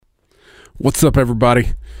What's up,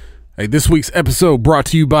 everybody? Hey, this week's episode brought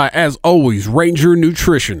to you by, as always, Ranger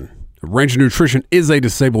Nutrition. Ranger Nutrition is a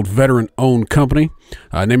disabled veteran-owned company,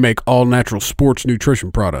 and they make all-natural sports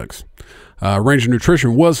nutrition products. Ranger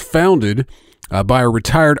Nutrition was founded by a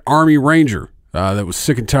retired Army Ranger that was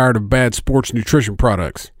sick and tired of bad sports nutrition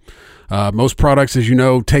products. Most products, as you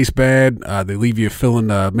know, taste bad. They leave you feeling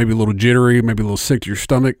maybe a little jittery, maybe a little sick to your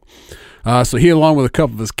stomach. So he, along with a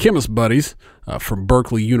couple of his chemist buddies from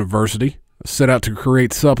Berkeley University, set out to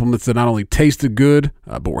create supplements that not only tasted good,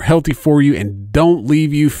 but were healthy for you and don't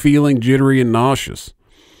leave you feeling jittery and nauseous.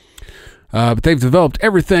 But they've developed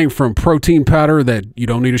everything from protein powder that you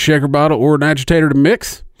don't need a shaker bottle or an agitator to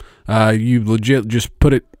mix. You legit just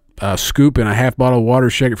put it, scoop in a half bottle of water,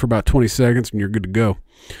 shake it for about 20 seconds, and you're good to go.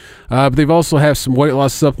 But they've also have some weight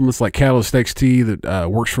loss supplements like Catalyst XT that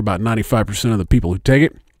works for about 95% of the people who take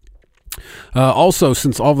it. Also,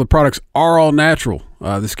 since all of the products are all natural,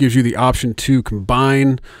 this gives you the option to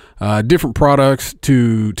combine different products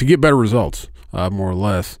to get better results, more or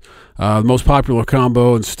less. The most popular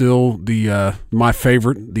combo, and still my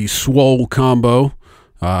favorite, the Swole combo.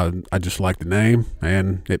 I just like the name,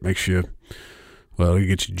 and it makes you, it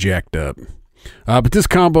gets you jacked up. But this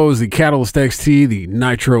combo is the Catalyst XT, the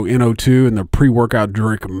Nitro NO2, and the pre-workout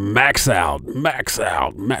drink Max Out. To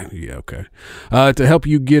help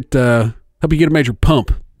you get a major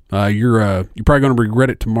pump. You're probably going to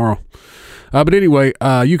regret it tomorrow. But anyway,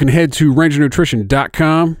 you can head to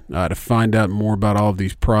rangernutrition.com to find out more about all of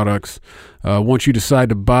these products. Once you decide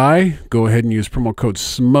to buy, go ahead and use promo code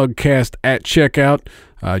SMUGCAST at checkout,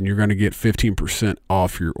 and you're going to get 15%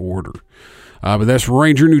 off your order. But that's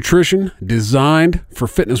Ranger Nutrition, designed for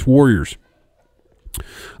fitness warriors.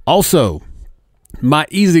 Also, My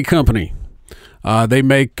Easy Company. They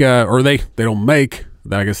make, they don't make,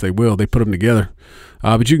 I guess they will. They put them together.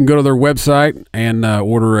 But you can go to their website and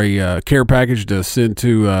order a care package to send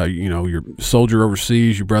to, your soldier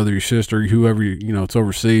overseas, your brother, your sister, whoever, it's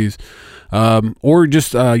overseas. Or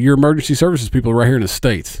just your emergency services people right here in the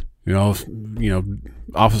States.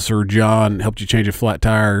 Officer John helped you change a flat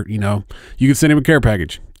tire, you can send him a care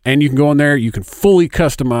package. And you can go in there, you can fully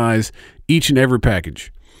customize each and every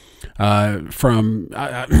package. I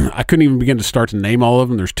couldn't even begin to start to name all of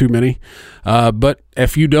them. There's too many. But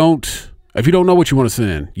if you don't know what you want to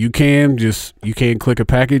send, you can click a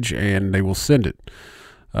package and they will send it.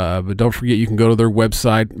 But don't forget, you can go to their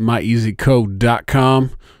website,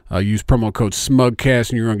 myeasyco.com. Use promo code SMUGCAST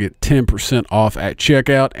and you're going to get 10% off at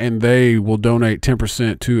checkout, and they will donate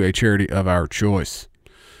 10% to a charity of our choice.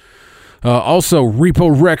 Also,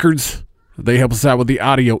 Repo Records, they help us out with the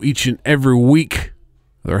audio each and every week.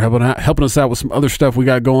 They're helping us out with some other stuff we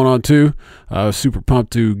got going on too. Super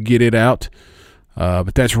pumped to get it out.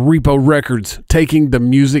 But that's Repo Records, taking the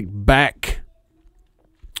music back.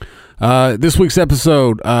 This week's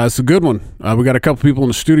episode, it's a good one. We got a couple people in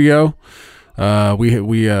the studio. We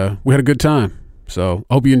had a good time, so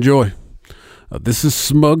hope you enjoy. This is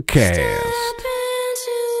Smugcast.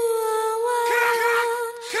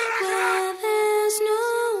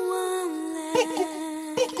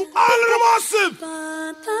 All of them awesome.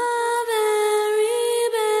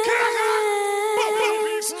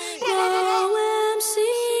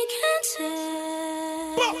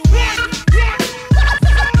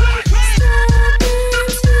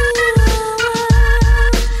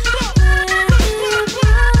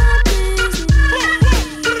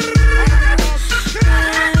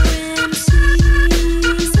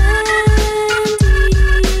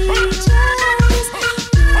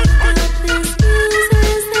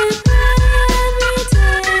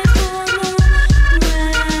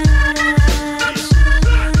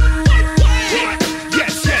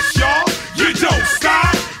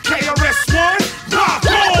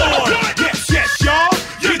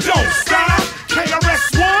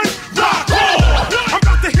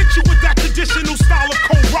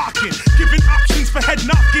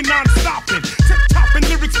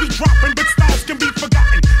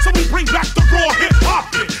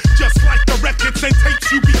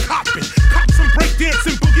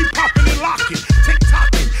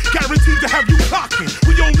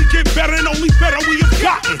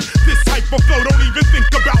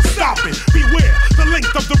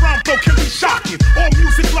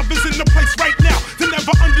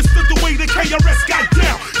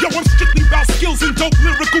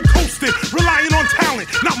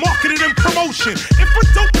 If a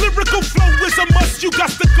dope lyrical flow is a must, you got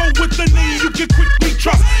to go with the name you can quickly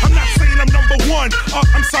trust. I'm not saying I'm number one.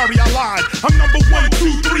 I'm sorry, I lied. I'm number 1,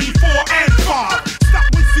 2, 3, 4, and 5. Stop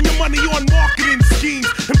wasting your money on marketing schemes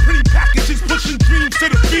and pretty packages pushing dreams to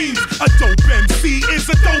the fiends. A dope MC is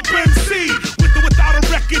a dope MC. With or without a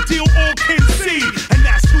record deal, all can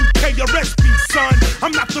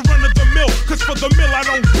I'm not the run of the mill, cause for the mill I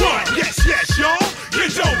don't run. Yes, yes, y'all, you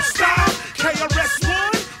don't stop.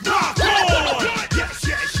 KRS-One, rock on. Yes,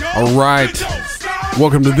 yes, y'all. All right. You don't stop.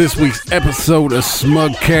 Welcome to this week's episode of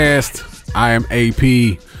Smugcast. I am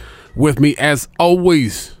AP. With me, as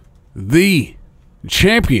always, the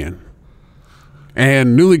champion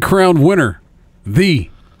and newly crowned winner, the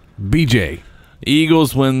BJ.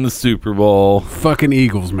 Eagles win the Super Bowl. Fucking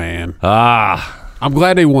Eagles, man. I'm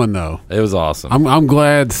glad they won, though. It was awesome. I'm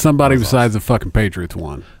glad somebody besides the fucking Patriots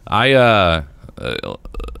won. We got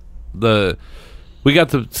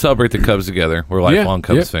to celebrate the Cubs together. We're a lifelong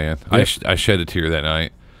Cubs fan. Yep. I shed a tear that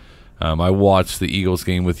night. I watched the Eagles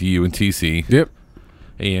game with you and TC. Yep.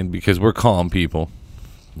 And because we're calm people,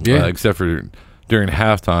 except for during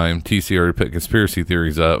halftime, TC already put conspiracy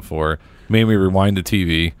theories up made me rewind the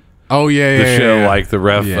TV. Oh yeah, the show yeah. like the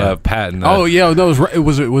ref patting. Oh yeah, no, it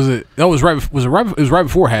was right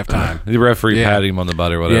before halftime. The referee patted him on the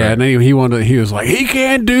butt or whatever. Yeah, and then he was like, he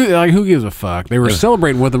can't do that. Like, who gives a fuck? They were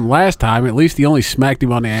celebrating with him last time. At least he only smacked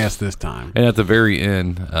him on the ass this time. And at the very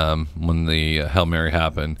end, when the Hail Mary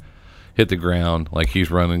happened, hit the ground, like he's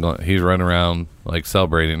running around like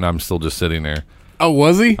celebrating, and I'm still just sitting there. Oh,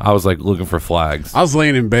 was he? I was like looking for flags. I was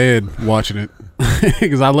laying in bed watching it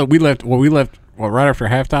because we left right after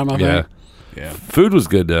halftime. I think. Yeah. Food was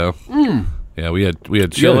good though. Yeah, we had chili. Yeah,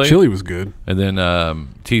 the chili was good. And then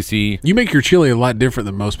TC. You make your chili a lot different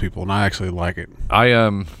than most people, and I actually like it.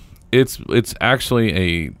 It's actually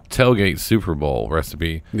a tailgate Super Bowl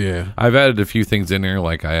recipe. Yeah, I've added a few things in there,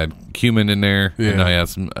 like I had cumin in there, and I had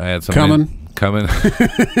some cumin.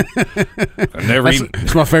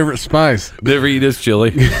 It's my favorite spice. Never eat this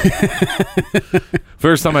chili.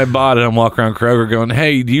 First time I bought it, I'm walking around Kroger going,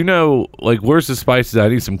 "Hey, do you know, like, where's the spices? I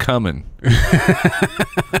need some cumin."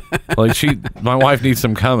 Like, my wife needs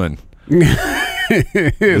some cumin.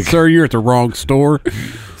 Sir, you're at the wrong store.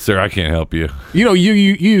 Sir, I can't help you. You know, you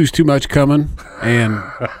use too much cumin, and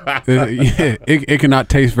it cannot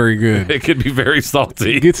taste very good. It could be very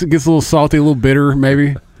salty. It gets a little salty, a little bitter,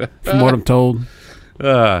 maybe, from what I'm told.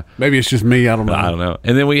 Maybe it's just me. I don't know.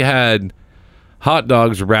 And then we had hot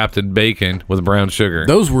dogs wrapped in bacon with brown sugar.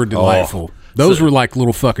 Those were delightful. Those were like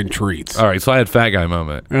little fucking treats. All right, so I had fat guy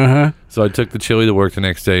moment. So I took the chili to work the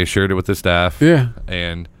next day, shared it with the staff. Yeah.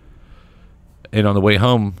 And on the way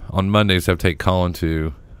home on Mondays, I have to take Colin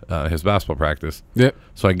to his basketball practice. Yep.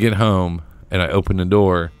 So I get home and I open the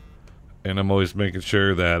door, and I'm always making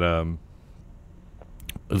sure that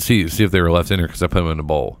see if they were left in there because I put them in a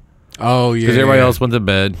bowl. Oh yeah. Because everybody else went to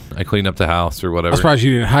bed. I cleaned up the house or whatever. I'm surprised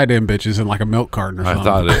you didn't hide them bitches in like a milk carton or something. I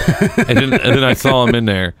thought it, and then I saw them in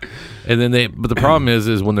there, and then but the problem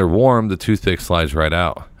is when they're warm, the toothpick slides right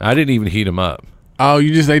out. I didn't even heat them up. Oh,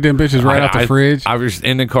 you just ate them bitches right out the fridge? I was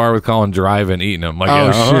in the car with Colin driving, eating them.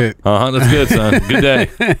 Like, shit. That's good, son. Good day.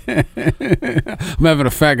 I'm having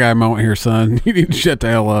a fat guy moment here, son. You need to shut the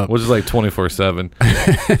hell up. Which is like 24/7.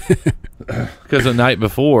 Because the night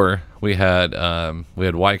before, we had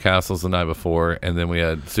White Castles the night before, and then we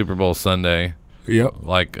had Super Bowl Sunday. Yep.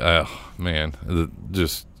 Like, man,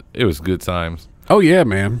 it was good times. Oh, yeah,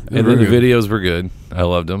 man. And then the videos were good. I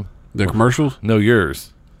loved them. The commercials? No,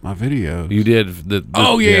 yours. My videos. You did the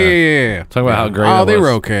yeah. Talk about how great. Oh, they were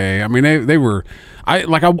okay. I mean, they were. I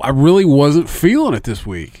really wasn't feeling it this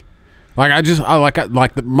week. Like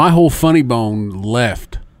my whole funny bone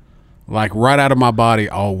left, like right out of my body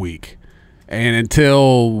all week, and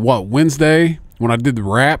until Wednesday when I did the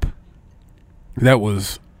rap, that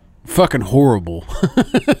was fucking horrible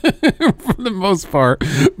for the most part.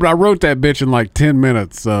 But I wrote that bitch in like 10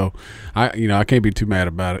 minutes, so I can't be too mad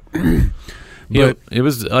about it. But it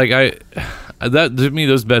was like that to me,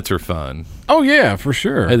 those bets are fun. Oh yeah, for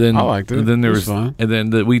sure. And then I liked it. And then there was fun. And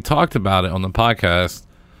then we talked about it on the podcast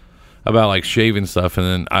about like shaving stuff. And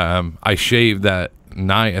then I shaved that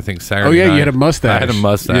night. I think Saturday. Oh yeah, night. you had a mustache. I had a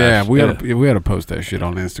mustache. Yeah, we had to post that shit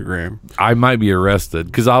on Instagram. I might be arrested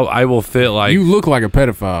because I will fit like you look like a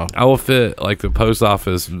pedophile. I will fit like the post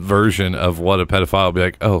office version of what a pedophile will be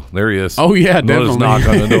like. Oh, there he is. Oh yeah, definitely. Just knock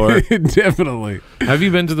on the door. Definitely. Have you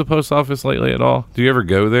been to the post office lately at all? Do you ever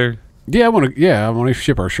go there? Yeah, I want to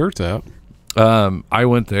ship our shirts out. I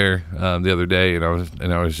went there the other day, and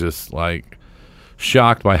I was just like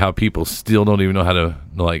shocked by how people still don't even know how to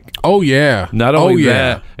like. Oh yeah. Not only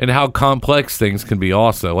that, and how complex things can be.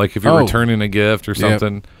 Also, like if you're returning a gift or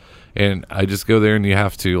something, and I just go there and you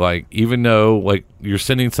have to like, even though like you're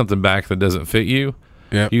sending something back that doesn't fit you,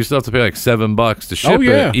 you still have to pay like $7 to ship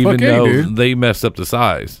it, even though they messed up the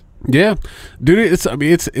size. Yeah, dude. It's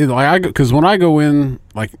like because when I go in,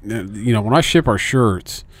 like when I ship our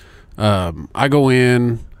shirts, I go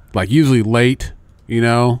in like usually late,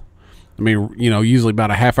 I mean, usually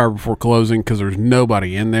about a half hour before closing because there's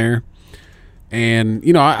nobody in there. And,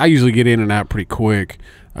 I usually get in and out pretty quick.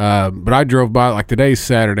 But I drove by, like today's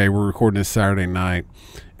Saturday. We're recording this Saturday night.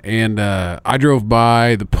 And I drove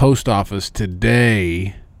by the post office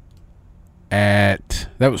today that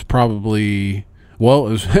was probably,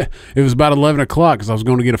 it was about 11 o'clock because I was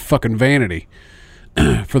going to get a fucking vanity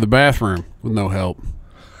for the bathroom with no help.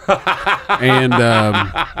 And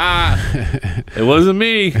it wasn't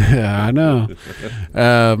me. Yeah, I know.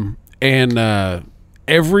 And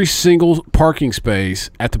every single parking space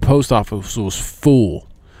at the post office was full.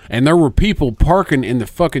 And there were people parking in the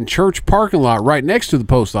fucking church parking lot right next to the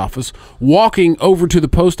post office, walking over to the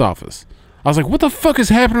post office. I was like, what the fuck is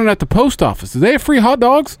happening at the post office? Do they have free hot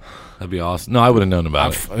dogs? That'd be awesome. No, I would have known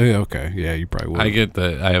about it. Okay. Yeah, you probably would. I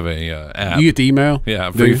have a app. You get the email?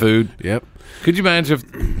 Yeah, free food. Yep. Could you imagine if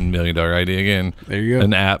 $1 million idea again? There you go.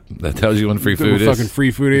 An app that tells you when free food is. Fucking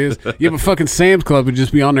free food is. Yeah, but fucking Sam's Club would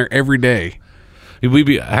just be on there every day. How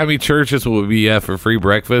many churches will we be at for free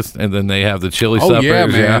breakfast, and then they have the chili suppers? Oh, yeah,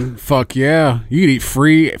 man. Yeah. Fuck yeah. You could eat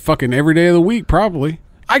free fucking every day of the week, probably.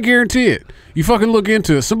 I guarantee it. You fucking look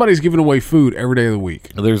into it. Somebody's giving away food every day of the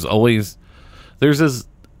week. There's this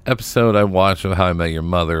episode I watched of How I Met Your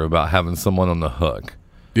Mother about having someone on the hook.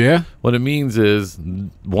 Yeah? What it means is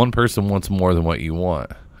one person wants more than what you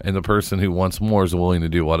want, and the person who wants more is willing to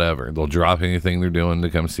do whatever. They'll drop anything they're doing to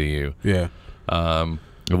come see you. Yeah.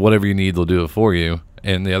 Whatever you need, they'll do it for you.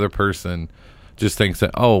 And the other person just thinks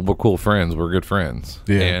that, oh, we're cool friends. We're good friends.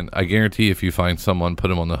 Yeah. And I guarantee if you find someone, put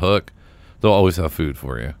them on the hook, they'll always have food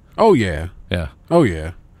for you. Oh, yeah. Yeah. Oh,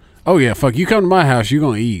 yeah. Oh, yeah. Fuck, you come to my house, you're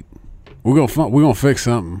going to eat. We're gonna fix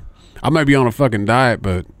something. I might be on a fucking diet,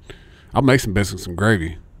 but I'll make some biscuits and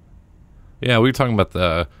gravy. Yeah, we were talking about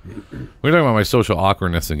my social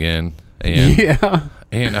awkwardness again. And, yeah.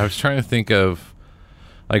 And I was trying to think of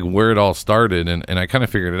like where it all started, and I kind of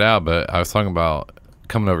figured it out, but I was talking about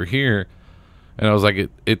coming over here, and I was like,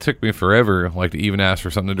 it took me forever, like, to even ask for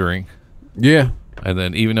something to drink. Yeah. And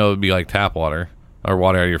then even though it would be like tap water or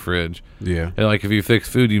water out of your fridge. Yeah. And like if you fix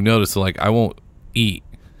food, you've noticed like I won't eat.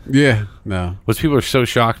 Yeah. No. Which people are so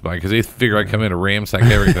shocked by because they figure I come in and ransack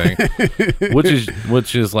everything.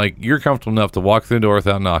 which is like you're comfortable enough to walk through the door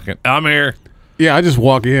without knocking. I'm here. Yeah, I just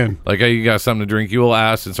walk in. Like, hey, you got something to drink? You will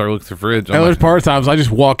ask and start looking through the fridge. There's part of times I just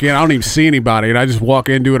walk in. I don't even see anybody, and I just walk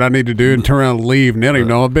in, do what I need to do, and turn around and leave, and they don't even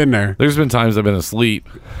know I've been there. There's been times I've been asleep.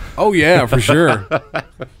 Oh, yeah, for sure.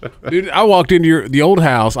 Dude, I walked into the old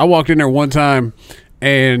house. I walked in there one time,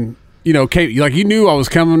 and, Kate, like, you knew I was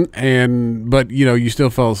coming, but, you still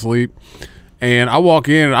fell asleep. And I walk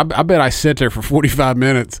in, and I bet I sat there for 45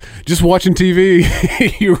 minutes just watching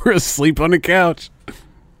TV. You were asleep on the couch.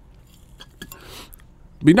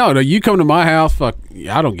 But no, you come to my house, fuck,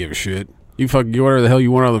 I don't give a shit. You fucking get whatever the hell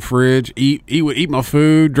you want out of the fridge. Eat my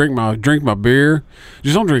food, drink my beer.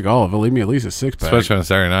 Just don't drink all of it. Leave me at least a 6-pack. Especially on a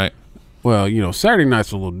Saturday night. Well, Saturday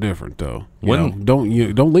night's a little different though.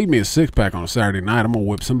 Don't leave me a 6-pack on a Saturday night. I'm gonna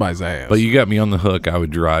whip somebody's ass. But you got me on the hook. I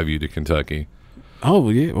would drive you to Kentucky.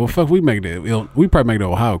 Oh yeah. Well, fuck, we probably make it to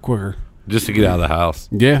Ohio quicker just to get out of the house.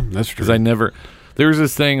 Yeah, that's true. Because there was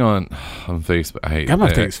this thing on Facebook. I'm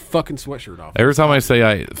gonna take his fucking sweatshirt off. Every time I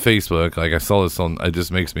say Facebook, like I saw this on, it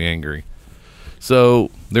just makes me angry.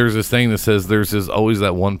 So there's this thing that says there's always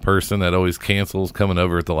that one person that always cancels coming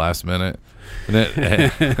over at the last minute,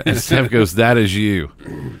 and Steph goes, "That is you."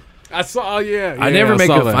 I saw, yeah. I never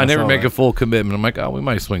make a full commitment. I'm like, oh, we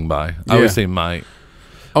might swing by. I always say might.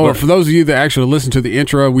 Oh, but for those of you that actually listen to the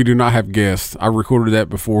intro, we do not have guests. I recorded that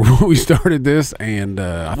before we started this, and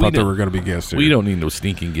I thought there were going to be guests here. We don't need no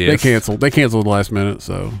sneaking guests. They canceled last minute,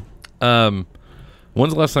 so.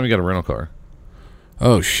 When's the last time you got a rental car?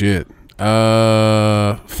 Oh, shit.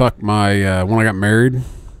 Fuck my, when I got married in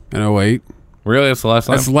 2008. Really? That's the last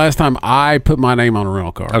time? That's the last time I put my name on a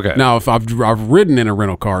rental car. Okay. Now, if I've ridden in a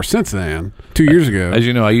rental car since then, 2 years ago. As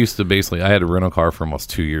you know, I had a rental car for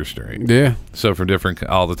almost 2 years straight. Yeah. So for different,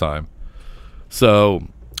 all the time. So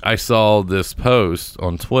I saw this post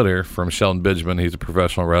on Twitter from Shelton Benjamin. He's a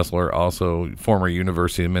professional wrestler, also former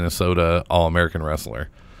University of Minnesota All-American wrestler.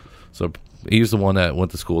 So he's the one that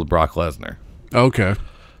went to school with Brock Lesnar. Okay.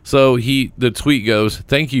 So the tweet goes,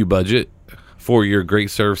 "Thank you, Budget, for your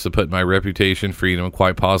great service to put my reputation, freedom, and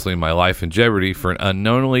quite possibly my life in jeopardy for an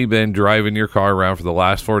unknowingly been driving your car around for the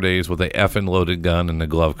last 4 days with a effing loaded gun in the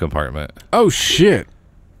glove compartment." Oh, shit.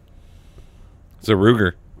 It's a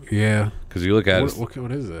Ruger. Yeah. Because you look at it.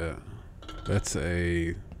 What is that? That's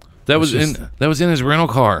a... That was in his rental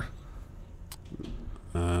car.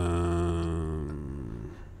 Oh,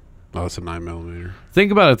 it's a 9mm.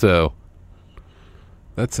 Think about it, though.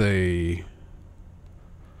 That's a...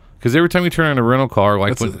 Because every time you turn on a rental car,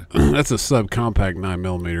 like that's a subcompact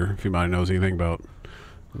 9mm. If anybody knows anything about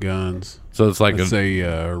guns, so it's like let's say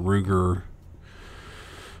Ruger.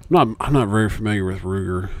 I'm not very familiar with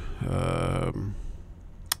Ruger. I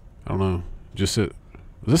don't know. Just does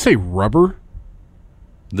this say rubber?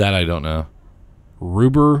 That I don't know.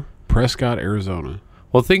 Ruber, Prescott, Arizona.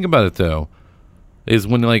 Well, think about it though. Is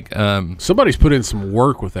when like somebody's put in some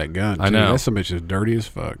work with that gun. Too. I know that some bitch is dirty as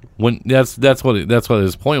fuck. When that's what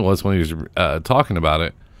his point was when he was talking about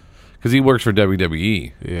it, because he works for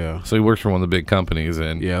WWE. Yeah, so he works for one of the big companies,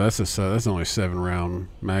 and that's only 7-round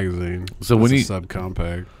magazine. So that's when you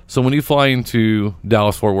subcompact. So when you fly into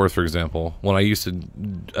Dallas Fort Worth, for example, when I used to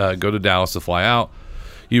go to Dallas to fly out,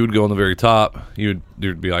 you would go on the very top.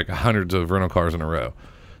 There'd be like hundreds of rental cars in a row.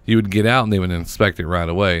 You would get out and they would inspect it right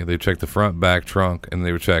away. They'd check the front, back, trunk, and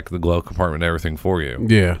they would check the glove compartment and everything for you.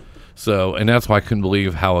 Yeah. So, and that's why I couldn't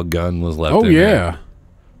believe how a gun was left in there.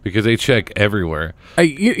 Because they check everywhere.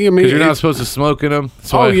 Because you're not supposed to smoke in them.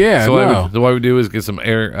 So what we do is get some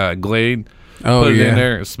air Glade, put it in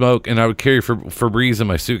there, smoke, and I would carry Febreze in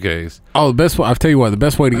my suitcase. Oh, the best way, I'll tell you what, the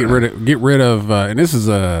best way to get rid of and this is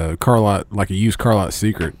a car lot, like a used car lot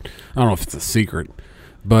secret. I don't know if it's a secret,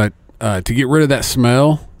 but to get rid of that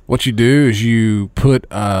smell, what you do is you put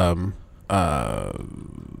dryer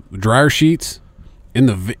sheets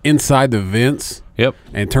inside the vents. Yep.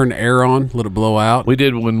 And turn the air on, let it blow out. We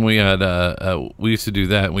did when we had we used to do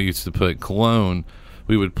that. We used to put cologne.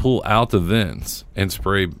 We would pull out the vents and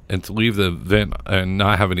spray, and to leave the vent and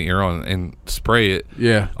not have any air on, and spray it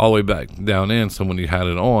all the way back down in. So when you had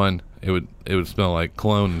it on, it would smell like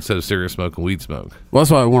cologne instead of cigarette smoke and weed smoke. Well,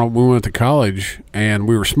 that's why when we went to college and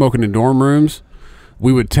we were smoking in dorm rooms,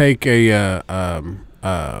 we would take a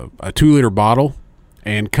 2-liter bottle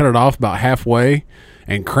and cut it off about halfway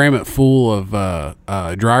and cram it full of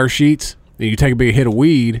dryer sheets. And you take a big hit of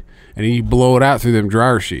weed and then you blow it out through them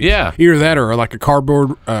dryer sheets. Yeah. Either that or like a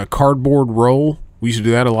cardboard roll. We used to do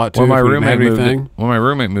that a lot too. When my roommate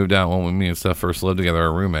moved out, when me and Steph first lived together,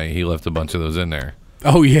 our roommate, he left a bunch of those in there.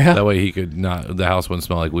 Oh yeah. That way he could not, the house wouldn't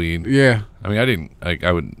smell like weed. Yeah. I mean, I didn't.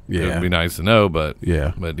 I would. Yeah. It would be nice to know, but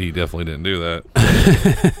yeah. But he definitely didn't do that.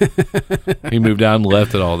 He moved out and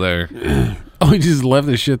left it all there. Oh, he just left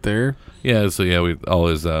the shit there. Yeah. So yeah, we all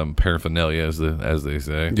his paraphernalia, as they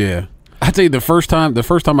say. Yeah. I tell you, the first time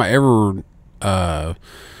I ever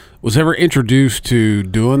was ever introduced to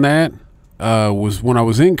doing that was when I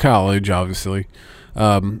was in college. Obviously, we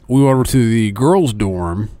went over to the girls'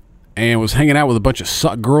 dorm and was hanging out with a bunch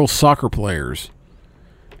of girls soccer players,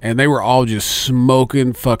 and they were all just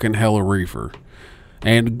smoking fucking hella reefer,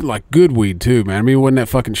 and like good weed too, man. I mean, it wasn't that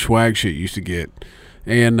fucking swag shit you used to get,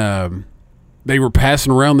 and they were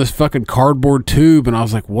passing around this fucking cardboard tube, and I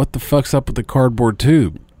was like, "What the fuck's up with the cardboard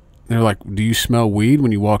tube?" And they're like, "Do you smell weed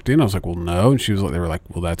when you walked in?" I was like, "Well, no," and they were like,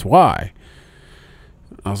 "Well, that's why."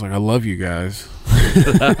 I was like, "I love you guys."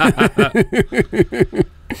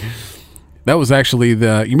 That was actually you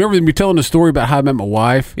remember me telling the story about how I met my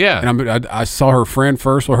wife? Yeah. And I saw her friend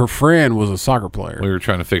first. Well, her friend was a soccer player. We were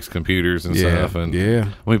trying to fix computers and stuff. And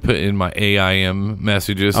yeah. We put in my AIM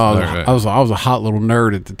messages. Oh, I was a hot little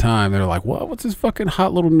nerd at the time. They were like, what's this fucking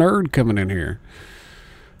hot little nerd coming in here?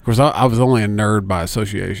 Of course, I was only a nerd by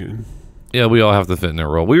association. Yeah, we all have to fit in their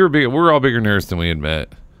role. We were all bigger nerds than we had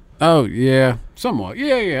met. Oh, yeah. Somewhat.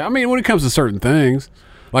 Yeah. I mean, when it comes to certain things.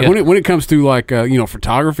 Like when it comes to like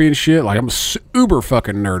photography and shit, like I'm a uber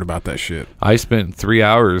fucking nerd about that shit. I spent 3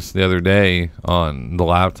 hours the other day on the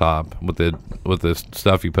laptop with the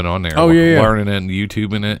stuff you put on there. Oh yeah, learning it and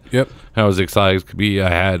YouTubing it. Yep. I was excited as could be. I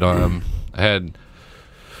had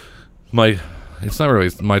my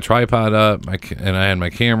tripod up, and I had my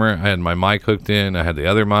camera. I had my mic hooked in. I had the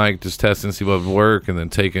other mic, just testing to see what would work, and then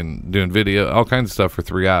doing video, all kinds of stuff for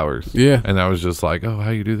 3 hours. Yeah. And I was just like, oh,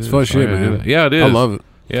 how you do this? It's fun shit, man. Yeah, it is. I love it.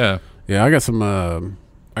 Yeah. Yeah, I got some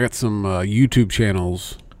YouTube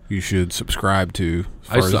channels you should subscribe to.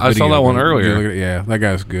 I saw that one earlier. Yeah, that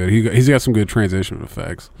guy's good. He's got some good transition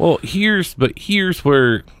effects. Well, here's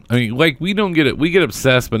where, I mean, like, we don't get it. We get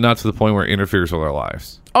obsessed, but not to the point where it interferes with our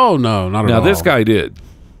lives. Oh, no, not at all. Now, this guy did.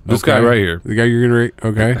 This guy right here. The guy you're going to rate?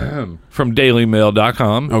 Okay. From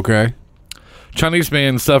DailyMail.com. Okay. Chinese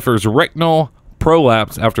man suffers retinal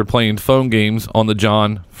prolapse after playing phone games on the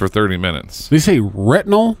John for 30 minutes. Did you say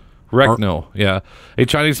retinal? Rectal, yeah. A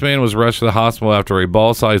Chinese man was rushed to the hospital after a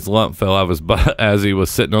ball-sized lump fell out of his butt as he was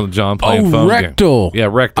sitting on the John playing phone rectal. Game. Yeah,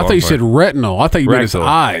 rectal. I thought you said retinal. I thought you meant his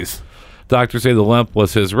eyes. Doctors say the lump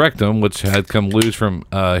was his rectum, which had come loose from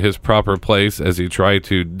his proper place as he tried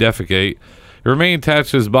to defecate. It remained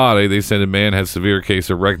attached to his body. They said the man had severe case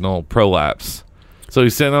of retinal prolapse. So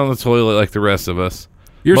he's sitting on the toilet like the rest of us.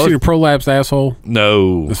 You ever seen a prolapsed asshole?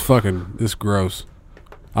 No. It's gross.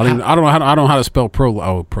 I don't know how to spell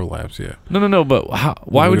prolapse. Yeah. No. But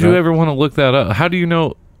why would you ever want to look that up? How do you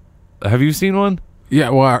know? Have you seen one? Yeah.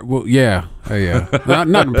 Well, yeah. not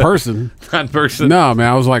in person. Not in person. No,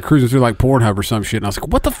 man. I was like cruising through like Pornhub or some shit, and I was like,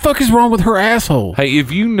 "What the fuck is wrong with her asshole?" Hey,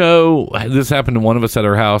 if you know this happened to one of us at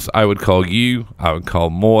our house, I would call you. I would call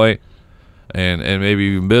Moy, and maybe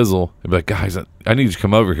even Bizzle. I'd be like, guys, I need you to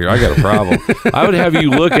come over here. I got a problem. I would have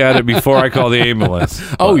you look at it before I call the ambulance.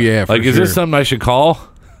 Oh yeah. Like, is this something I should call?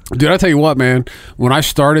 Dude, I tell you what, man. When I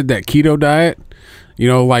started that keto diet,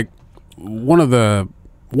 like one of the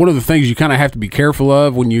things you kind of have to be careful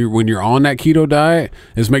of when you're on that keto diet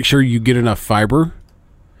is make sure you get enough fiber.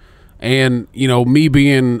 And me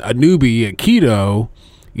being a newbie at keto,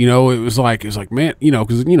 it was like man,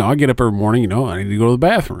 because I get up every morning, I need to go to the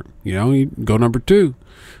bathroom. You go number 2,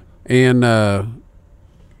 and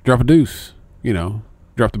drop a deuce.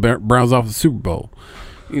 Drop the Browns off the Super Bowl.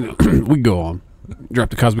 We go on. Drop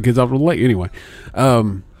the Cosby Kids off to the lake anyway.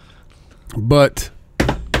 But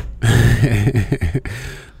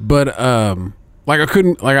I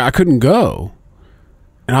couldn't go,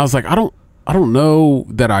 and I was like, I don't know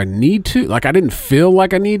that I need to. Like, I didn't feel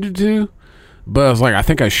like I needed to, but I was like, I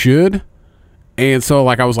think I should. And so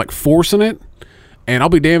I was like forcing it, and I'll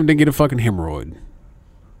be damned didn't get a fucking hemorrhoid.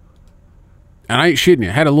 And I ain't shitting you.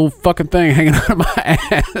 I had a little fucking thing hanging out of my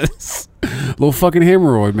ass. Little fucking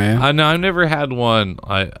hemorrhoid, man. I know. I've never had one.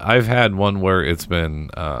 I've had one where it's been.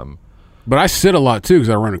 But I sit a lot too because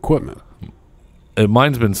I run equipment.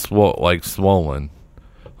 Mine's been swollen.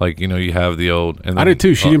 Like, you have the old. And then, I did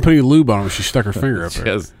too. She didn't put any lube on them. She stuck her finger up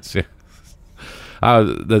there.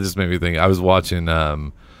 That just made me think. I was watching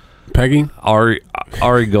Pegging? Ari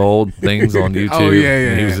Gold things on YouTube. Oh,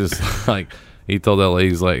 yeah. And he was just like, he told that lady,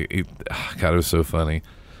 he's like, God, it was so funny.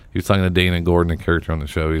 He was talking to Dana Gordon, a character on the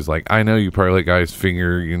show. He's like, I know you probably let guys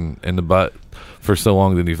finger in the butt for so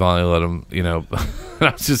long that you finally let them,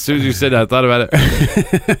 Just as soon as you said that, I thought about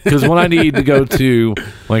it. Because when I need to go to,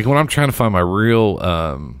 like, when I'm trying to find my real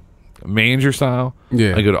manager style,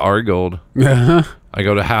 I go to Ari Gold. Uh-huh. I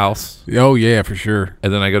go to House. Oh, yeah, for sure.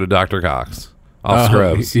 And then I go to Dr. Cox. Off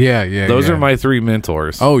Scrubs. Yeah. Those are my 3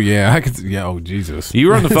 mentors. Oh, yeah. Oh, Jesus. You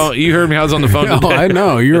were on the phone. You heard me. I was on the phone today. Oh, I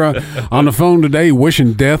know. You're on the phone today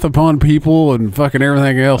wishing death upon people and fucking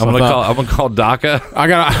everything else. I'm gonna call DACA. I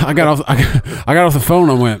got off the phone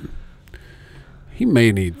and went, he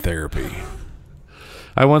may need therapy.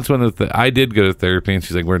 I once went to I did go to therapy, and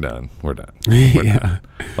she's like, we're done. We're done.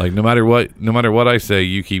 Like, no matter what I say,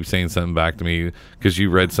 you keep saying something back to me because you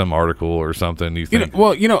read some article or something. You think,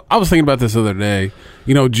 I was thinking about this the other day.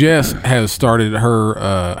 Jess has started her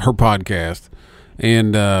podcast,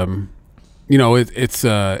 and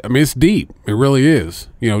it's deep. It really is.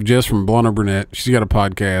 Jess from Blonde or Brunette, she's got a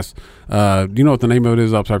podcast. Do you know what the name of it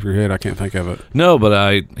is off the top of your head? I can't think of it. No,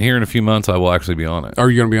 but here in a few months I will actually be on it. Are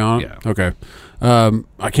you going to be on it? Yeah. Okay.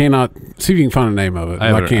 I cannot see if you can find a name of it. I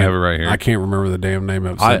have it right here. I can't remember the damn name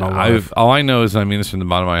of it. All I know is, I mean this from the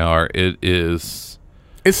bottom of my heart. It's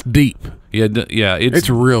deep. Yeah. It's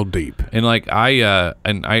real deep. And like I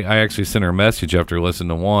actually sent her a message after listening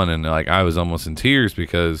to one, and like I was almost in tears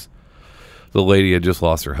because the lady had just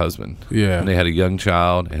lost her husband. Yeah. And they had a young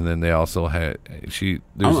child, and then they also had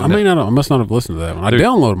I must not have listened to that one. I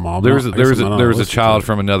downloaded them all. There was a child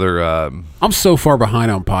from another. I'm so far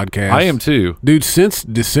behind on podcasts. I am too, dude. Since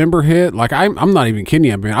December hit, like I'm not even kidding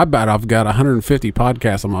you. I mean, I bet I've got 150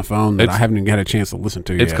 podcasts on my phone that I haven't even had a chance to listen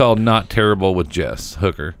to yet. It's called Not Terrible with Jess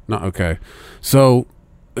Hooker. Okay, so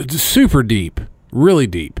it's super deep, really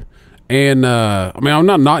deep. And I'm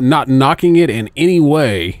not knocking it in any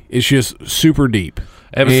way. It's just super deep.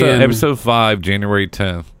 Episode 5, January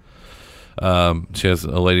 10th. She has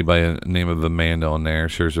a lady by the name of Amanda on there.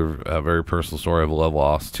 Shares a very personal story of a love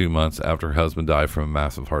lost 2 months after her husband died from a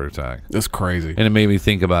massive heart attack. That's crazy. And it made me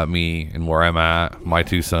think about me and where I'm at, my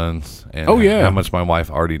 2 sons, and how much my wife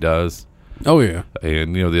already does. Oh yeah.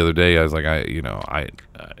 And the other day I was like, I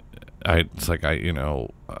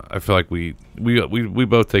feel like we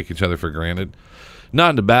both take each other for granted,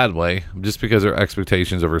 not in a bad way, just because our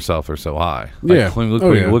expectations of ourselves are so high. Like,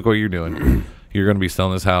 look what you're doing. You're going to be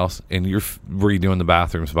selling this house, and you're redoing the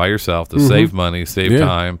bathrooms by yourself to save money, save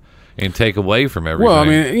time, and take away from everything.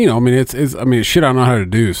 Well, it's shit I know how to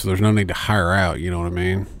do, so there's no need to hire out. You know what I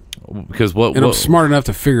mean? Because I'm smart enough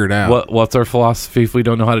to figure it out. What's our philosophy if we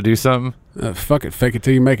don't know how to do something? Fuck it, fake it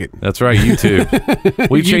till you make it. That's right, YouTube.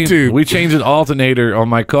 We changed an alternator on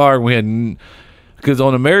my car. We had Because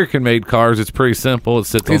on American-made cars, it's pretty simple. It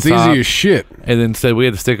sits on top. It's easy as shit. And then said we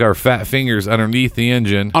had to stick our fat fingers underneath the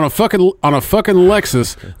engine. On a fucking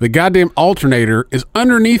Lexus, the goddamn alternator is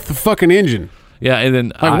underneath the fucking engine. Yeah, and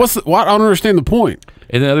then I don't understand the point.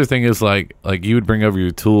 And the other thing is like you would bring over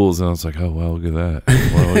your tools, and I was like, oh well, look at that.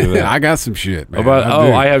 Well, look at that. I got some shit. Man.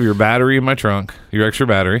 I have your battery in my trunk, your extra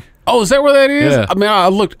battery. Oh, is that where that is? Yeah. I mean, I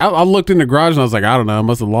looked in the garage and I was like, I don't know, I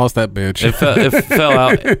must have lost that bitch. It fell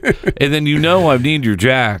out, and then I need your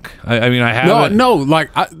jack. I mean, I have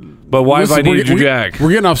but why have I needed your jack? We're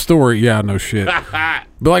getting off story. Yeah, no shit. But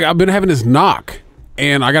like, I've been having this knock,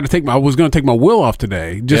 and I was going to take my wheel off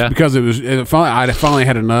today just because I finally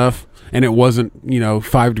had enough, and it wasn't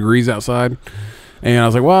 5 degrees outside. And I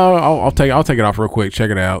was like, well, I'll take it off real quick,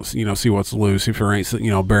 check it out, see what's loose, if there ain't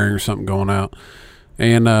bearing or something going out.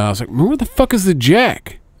 And I was like, where the fuck is the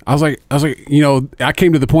jack? I was like, I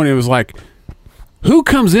came to the point. It was like, who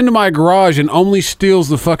comes into my garage and only steals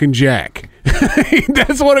the fucking jack?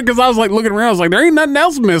 That's what. Because I was like looking around. I was like, there ain't nothing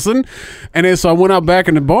else missing. And then so I went out back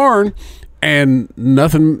in the barn, and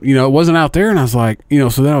nothing. It wasn't out there. And I was like,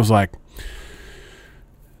 So then I was like,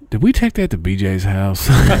 did we take that to BJ's house?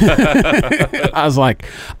 I was like,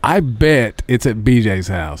 I bet it's at BJ's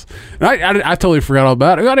house. And I totally forgot all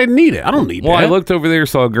about it. I didn't need it. I don't need Well, that. I looked over there,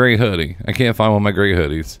 saw a gray hoodie. I can't find one of my gray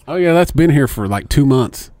hoodies. Oh, yeah, that's been here for like 2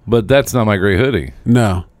 months. But that's not my gray hoodie.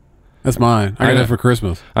 No, that's mine. I got that for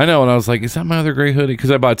Christmas. I know, and I was like, is that my other gray hoodie? Because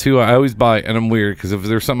I bought two. I always buy, and I'm weird, because if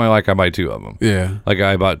there's something I like, I buy two of them. Yeah. Like,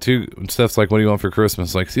 I bought two. Steph's like, what do you want for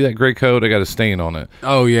Christmas? Like, see that gray coat? I got a stain on it.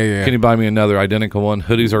 Oh, yeah. Can you buy me another identical one?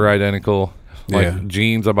 Hoodies are identical. Like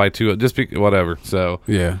jeans, I buy two. Whatever. So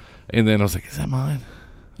yeah. And then I was like, is that mine?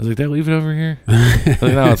 I was like, did I leave it over here? I was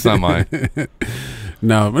like, no, it's not mine.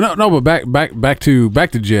 No, but back to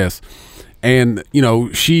Jess, and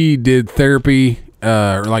she did therapy.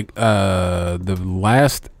 The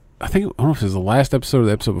last, I don't know if it was the last episode or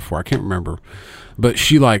the episode before. I can't remember, but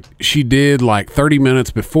she did like 30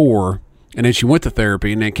 minutes before, and then she went to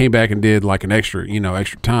therapy, and then came back and did like an extra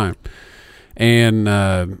time,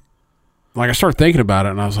 and. Like I started thinking about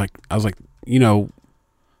it, and I was like, like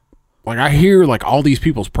I hear like all these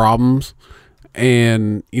people's problems,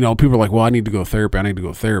 and people are like, well, I need to go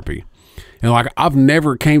to therapy, and like I've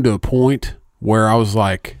never came to a point where I was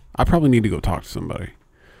like, I probably need to go talk to somebody.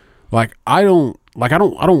 Like I don't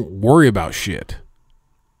worry about shit,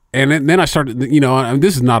 and then I started, and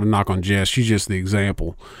this is not a knock on Jess, she's just the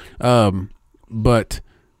example, but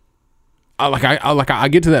I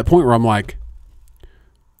get to that point where I'm like,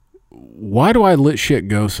 why do I let shit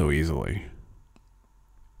go so easily?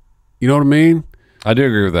 You know what I mean? I do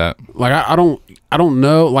agree with that. Like I don't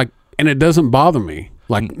know, like, and it doesn't bother me.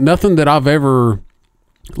 Like nothing that I've ever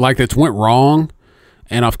like that's went wrong,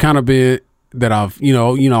 and I've kind of been that I've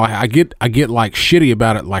I get like shitty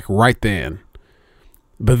about it like right then,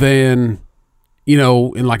 but then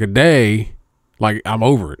in like a day, like I'm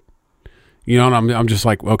over it. And I'm just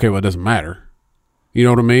like, okay, well, it doesn't matter. You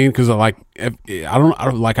know what I mean? Because I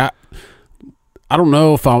don't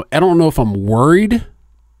know if I'm worried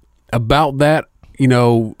about that.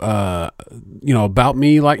 About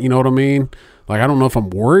me. Like, you know what I mean? Like, I don't know if I'm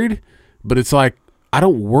worried, but it's like I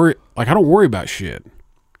don't worry about shit,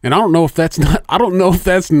 and I don't know if that's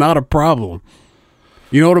not a problem.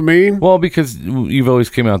 You know what I mean? Well, because you've always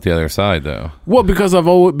came out the other side, though. Well, because I've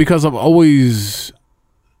always.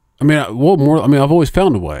 I've always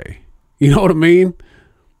found a way. You know what I mean?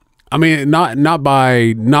 I mean, not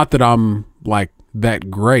that I'm like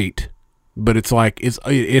that great, but it's like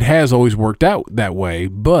it has always worked out that way.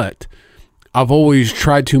 But I've always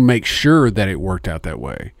tried to make sure that it worked out that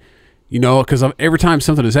way. Because every time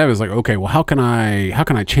something has happened, it's like, okay, well, how can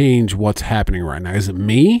I change what's happening right now? Is it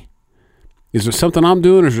me? Is there something I'm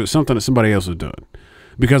doing, or is it something that somebody else is doing?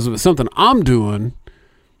 Because if it's something I'm doing,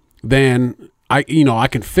 then I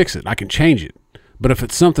can fix it. I can change it. But if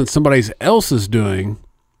it's something somebody else is doing,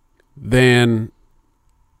 then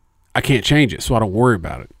I can't change it. So I don't worry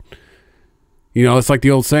about it. It's like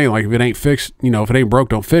the old saying, like, if it ain't fixed, if it ain't broke,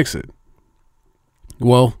 don't fix it.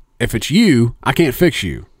 Well, if it's you, I can't fix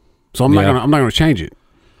you. So I'm not going to change it.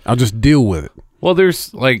 I'll just deal with it. Well,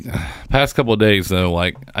 there's like past couple of days though,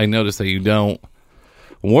 like I noticed that you don't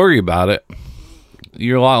worry about it.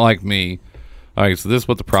 You're a lot like me. All right, so this is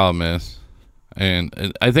what the problem is.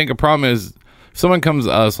 And I think a problem is someone comes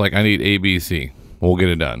to us like, I need A, B, C. We'll get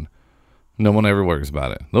it done. No one ever worries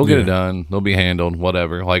about it. They'll get it done. They'll be handled,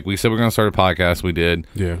 whatever. Like we said, we're going to start a podcast. We did.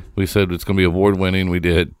 Yeah. We said it's going to be award winning. We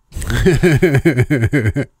did.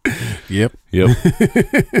 Yep.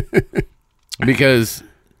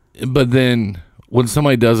 But then when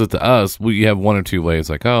somebody does it to us, we have one or two ways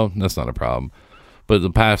like, oh, that's not a problem. But the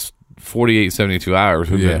past 48, 72 hours,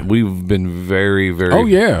 we've been very, very. Oh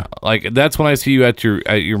yeah. Like that's when I see you at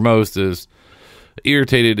your most is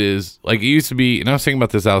irritated. Is like it used to be, and I was thinking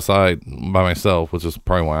about this outside by myself, which is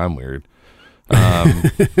probably why I'm weird.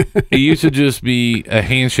 It used to just be a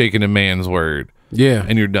handshake and a man's word. Yeah.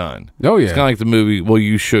 And you're done. Oh yeah. It's kind of like the movie, well,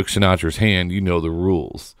 you shook Sinatra's hand, you know the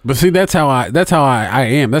rules. But see, that's how I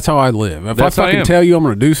am. That's how I live. If I fucking tell you I'm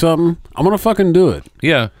going to do something, I'm going to fucking do it.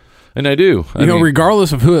 Yeah. And I do. I mean,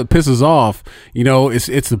 regardless of who it pisses off,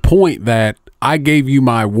 it's the point that I gave you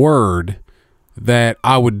my word that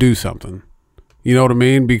I would do something. You know what I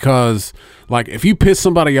mean? Because like if you piss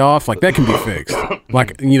somebody off, like that can be fixed.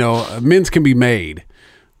 Like, amends can be made.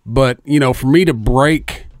 But, for me to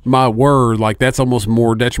break my word, like that's almost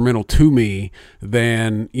more detrimental to me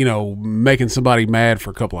than making somebody mad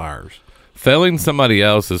for a couple hours. Failing somebody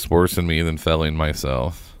else is worse than me than failing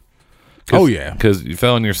myself. Oh yeah, because you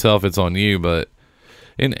failing yourself, it's on you. But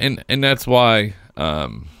and that's why I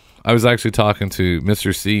was actually talking to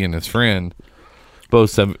Mr. C and his friend, both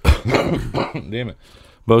seventh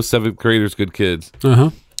graders, good kids.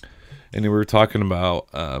 And they were talking about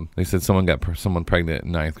they said someone got someone pregnant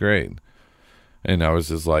in 9th grade. And I was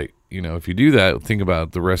just like, if you do that, think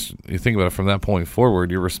about the rest. You think about it from that point forward,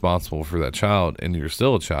 you're responsible for that child, and you're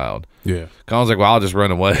still a child. Yeah. Colin's like, well, I'll just run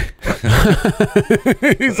away.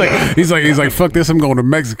 he's like, fuck this, I'm going to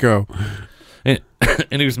Mexico. And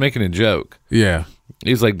he was making a joke. Yeah.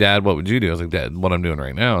 He's like, Dad, what would you do? I was like, Dad, what I'm doing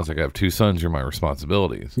right now is like, I have 2 sons. You're my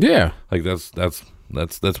responsibilities. Yeah. Like that's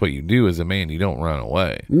what you do as a man. You don't run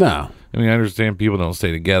away. No. I mean, I understand people don't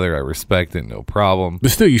stay together. I respect it, no problem.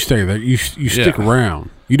 But still, you stay there. You stick around.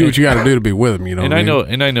 You do what you got to do to be with them. And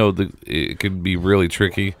I know that it can be really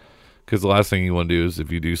tricky because the last thing you want to do is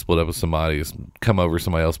if you do split up with somebody, is come over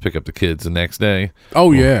somebody else, pick up the kids the next day.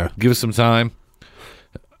 Oh yeah, give us some time.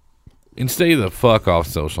 And stay the fuck off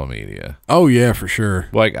social media. Oh yeah, for sure.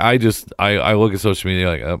 Like I look at social media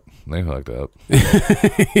like, oh, they hooked up.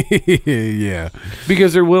 Yeah,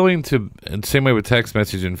 because they're willing to. And same way with text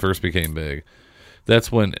messaging first became big.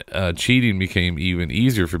 That's when cheating became even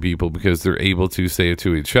easier for people because they're able to say it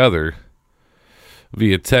to each other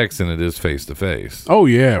via text than it is face to face. Oh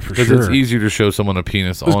yeah, for sure. Because it's easier to show someone a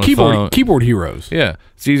penis on a phone. Keyboard heroes. Yeah,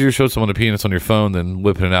 it's easier to show someone a penis on your phone than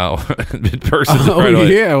whipping it out in person. Oh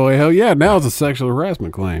yeah, well hell yeah. Now it's a sexual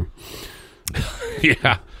harassment claim.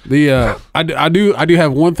 Yeah. I do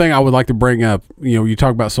have one thing I would like to bring up. You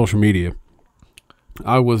talk about social media.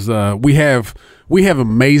 We have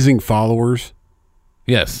amazing followers.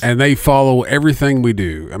 Yes. And they follow everything we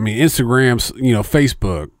do. I mean, Instagram,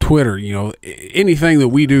 Facebook, Twitter, anything that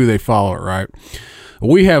we do, they follow it, right?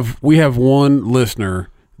 We have one listener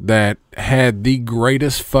that had the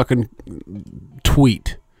greatest fucking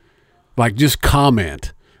tweet. Like just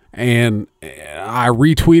comment. And I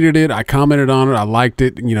retweeted it, I commented on it, I liked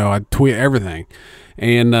it, I tweet everything.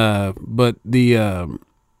 And but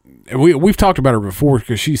we've talked about her before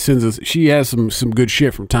because she has some good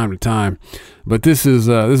shit from time to time. But this is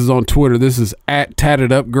on Twitter. This is at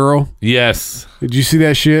Tatted Up Girl. Yes. Did you see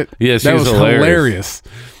that shit? Yes, that was hilarious.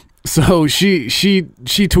 So she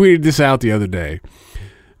tweeted this out the other day.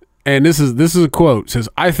 And this is a quote. It says,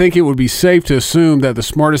 "I think it would be safe to assume that the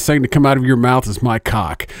smartest thing to come out of your mouth is my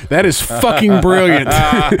cock." That is fucking brilliant.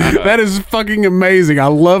 That is fucking amazing. I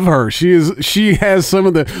love her. She has some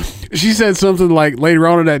of the. She said something like later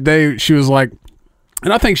on in that day. She was like,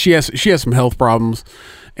 and I think she has some health problems,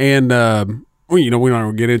 and we don't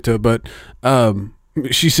want to get into it, but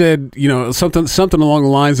she said something along the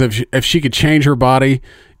lines of if she could change her body.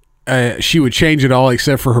 She would change it all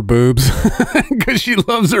except for her boobs because she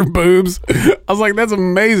loves her boobs. I was like, that's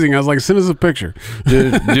amazing. I was like, send us a picture.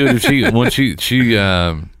 Dude, she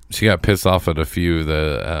got pissed off at a few of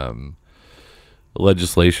the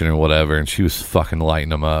legislation or whatever, and she was fucking lighting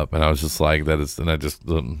them up. And I was just like, and I just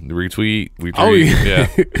retweet. Oh yeah.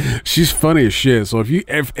 She's funny as shit. So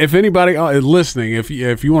if anybody is listening, if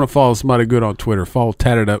you want to follow somebody good on Twitter, follow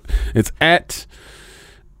Tatted Up. It's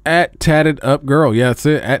at Tatted Up Girl. Yeah, that's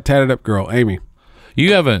it. At Tatted Up Girl. Amy.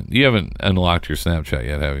 You haven't unlocked your Snapchat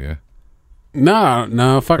yet, have you?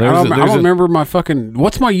 No. Fuck. I don't remember my fucking.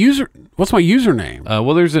 What's my username?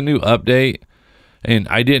 Well, there's a new update, and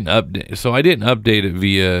I didn't update. So I didn't update it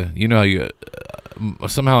via. You know how you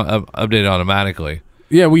somehow update it automatically.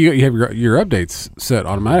 Yeah, well, you have your updates set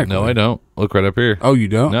automatically. No, I don't. Look right up here. Oh, you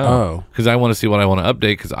don't? No. Oh. Because I want to see what I want to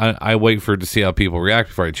update, because I wait for it to see how people react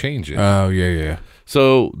before I change it. Oh, yeah.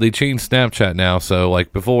 So they changed Snapchat now. So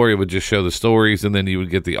like before, it would just show the stories, and then you would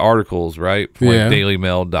get the articles, right? From like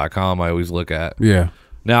dailymail.com I always look at. Yeah.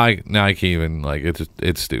 Now I can't even, like,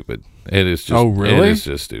 it's stupid. It is just. Oh, really? It is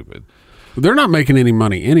just stupid. They're not making any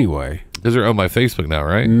money anyway. Because they're owned by Facebook now,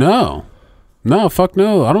 right? No, fuck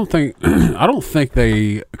no. I don't think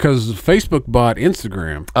they, because Facebook bought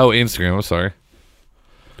Instagram. Oh, Instagram. I'm sorry.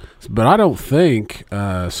 But I don't think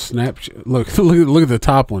Snapchat. Look at the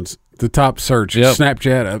top ones. The top search. Yep.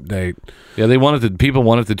 Snapchat update. Yeah, people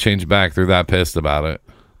wanted to change back. They're that pissed about it.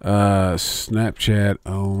 Snapchat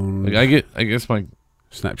own. Like, I guess my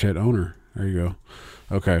Snapchat owner. There you go.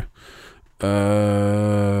 Okay.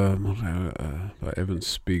 By Evan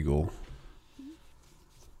Spiegel.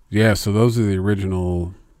 Yeah, so those are the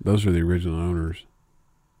original owners.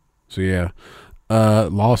 So yeah.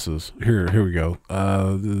 Losses. Here we go.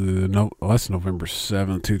 That's November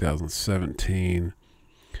 7th, 2017.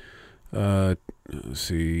 Let's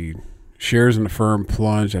see. Shares in the firm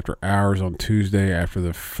plunged after hours on Tuesday after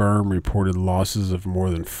the firm reported losses of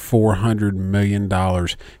more than $400 million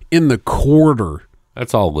in the quarter.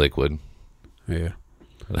 That's all liquid. Yeah.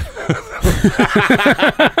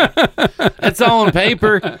 It's all on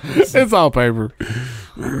paper. It's all paper.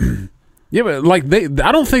 Yeah, but like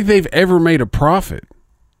I don't think they've ever made a profit.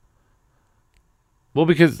 Well,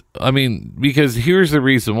 because here's the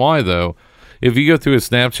reason why, though. If you go through a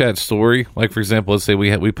Snapchat story, like for example, let's say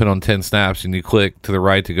we put on 10 snaps and you click to the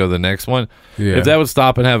right to go to the next one. Yeah. If that would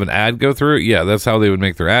stop and have an ad go through it, yeah, that's how they would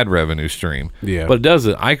make their ad revenue stream. Yeah. But it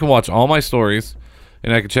doesn't. I can watch all my stories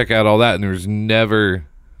and I can check out all that, and there's never.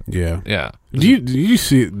 Yeah. Yeah. Do you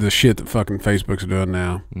see the shit that fucking Facebook's doing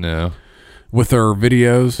now? No. With their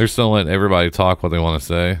videos? They're still letting everybody talk what they want to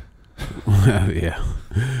say. Yeah.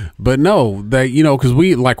 But no, because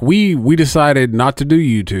we decided not to do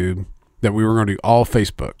YouTube, that we were going to do all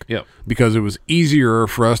Facebook. Yep. Because it was easier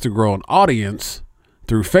for us to grow an audience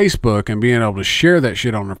through Facebook and being able to share that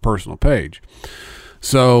shit on our personal page.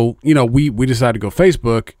 So, we decided to go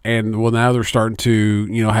Facebook, and now they're starting to,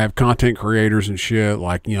 have content creators and shit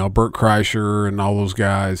like, Bert Kreischer and all those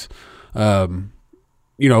guys. They're,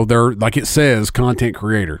 like it says, content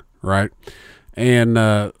creator, right? And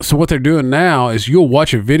so what they're doing now is you'll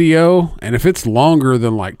watch a video, and if it's longer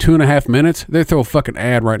than like 2.5 minutes, they throw a fucking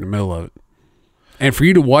ad right in the middle of it. And for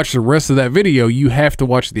you to watch the rest of that video, you have to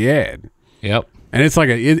watch the ad. Yep. And it's like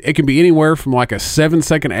it can be anywhere from like a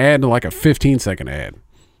 7-second ad to like a 15-second ad.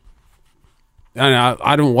 And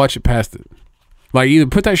I don't watch it past it. Like, either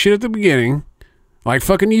put that shit at the beginning, like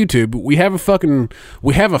fucking YouTube. We have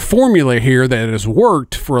a formula here that has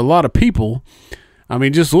worked for a lot of people. I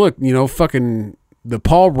mean, just look, fucking the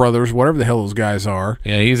Paul brothers, whatever the hell those guys are.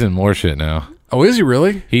 Yeah, he's in more shit now. Oh, is he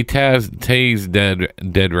really? He tased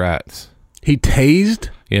dead rats. He tased?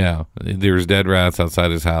 Yeah, there was dead rats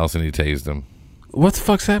outside his house, and he tased them. What the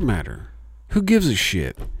fuck's that matter? Who gives a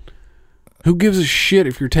shit? Who gives a shit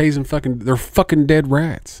if you're tasing they're fucking dead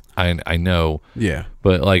rats. I know. Yeah.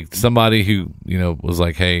 But like somebody who, was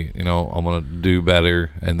like, hey, I'm going to do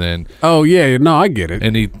better. And then. Oh, yeah. No, I get it.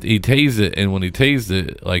 And he tased it. And when he tased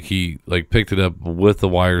it, like he like picked it up with the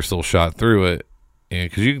wire still shot through it.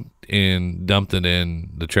 And dumped it in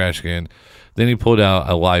the trash can. Then he pulled out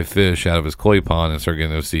a live fish out of his koi pond and started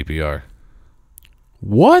getting those CPR.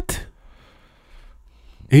 What?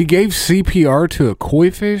 He gave CPR to a koi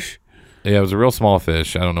fish? Yeah, it was a real small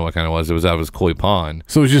fish. I don't know what kind it was. It was out of his koi pond.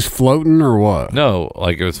 So it was just floating or what? No,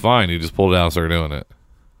 like it was fine. He just pulled it out and started doing it.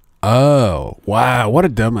 Oh, wow. What a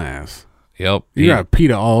dumbass. Yep. You got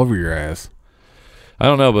PETA all over your ass. I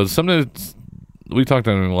don't know, but someday, we talked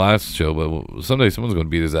on the last show, but someday someone's going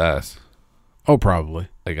to beat his ass. Oh, probably.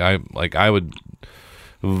 I would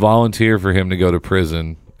volunteer for him to go to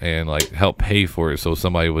prison and like help pay for it so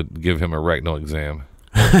somebody would give him a rectal exam.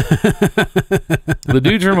 The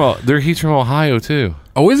dude's he's from Ohio too.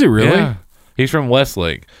 Oh, is he really? Yeah. He's from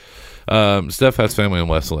Westlake. Steph has family in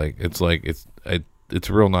Westlake. It's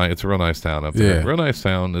real nice. It's a real nice town up there. Yeah. Real nice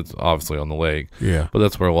town. It's obviously on the lake. Yeah. But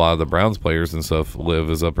that's where a lot of the Browns players and stuff live,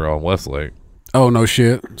 is up around Westlake. Oh, no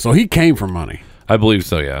shit. So he came from money. I believe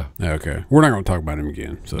so, yeah. Okay. We're not going to talk about him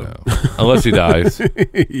again. So no. Unless he dies.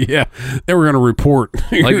 Yeah. Then we're going to report.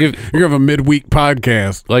 You're going to have a midweek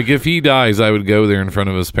podcast. Like if he dies, I would go there in front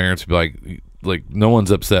of his parents and be like no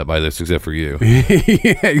one's upset by this except for you.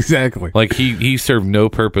 Yeah, exactly. Like he served no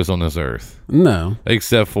purpose on this earth. No.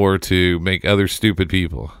 Except for to make other stupid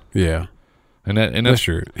people. Yeah. And that's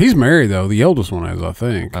true. He's married though. The oldest one is, I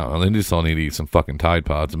think. I don't know. They just all need to eat some fucking Tide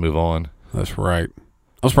Pods and move on. That's right.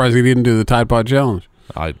 I'm surprised he didn't do the Tide Pod challenge.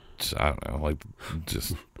 I don't know. Like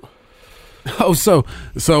just. Oh, so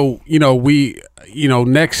we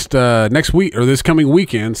next week or this coming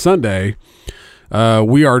weekend, Sunday,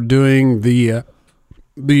 we are doing the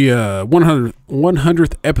the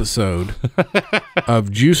 100th episode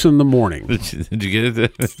of Juice in the Morning. Did you get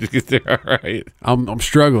it? Did you get there? All right. I'm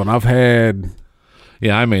struggling. I've had.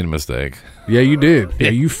 Yeah, I made a mistake. Yeah, you did. Yeah,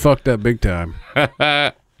 you fucked up big time.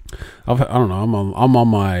 I don't know. I'm on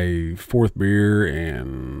my fourth beer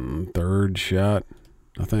and third shot.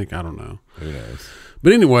 I think. I don't know. Who knows?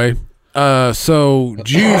 But anyway, so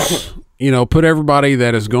Juice, put everybody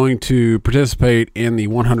that is going to participate in the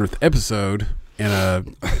 100th episode in a.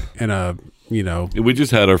 We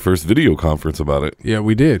just had our first video conference about it. Yeah,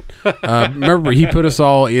 we did. Remember, he put us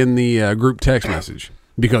all in the group text message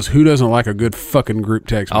because who doesn't like a good fucking group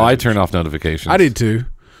text message? Oh, I turn off notifications. I did too.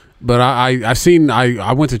 But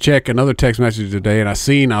I went to check another text message today and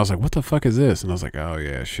I was like, what the fuck is this? And I was like, oh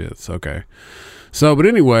yeah, shit, it's okay. So, but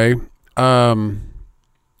anyway,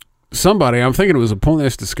 somebody, I'm thinking it was a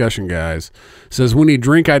Pointless Discussion guys, says we need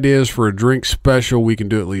drink ideas for a drink special. We can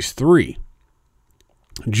do at least 3.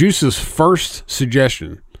 Juice's first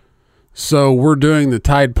suggestion. So we're doing the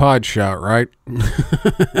Tide Pod shot, right?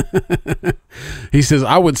 He says,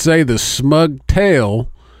 I would say the Smug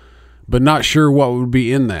Tail, but not sure what would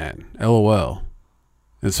be in that. LOL.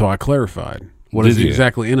 And so I clarified. What is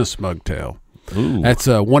exactly in a Smug Tail? Ooh. That's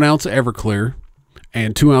 1 ounce of Everclear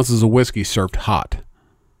and 2 ounces of whiskey served hot.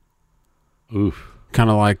 Oof. Kind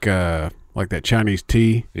of like that Chinese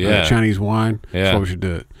tea, Chinese wine. Yeah. That's what we should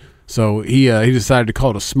do it. So he decided to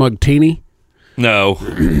call it a Smug Teeny. No.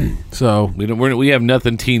 So we have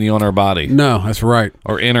nothing teeny on our body. No, that's right.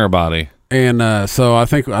 Or in our body. And so I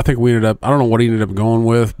think we ended up. I don't know what he ended up going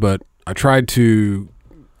with, but I tried to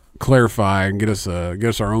clarify and get us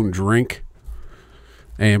our own drink.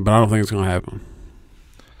 But I don't think it's going to happen.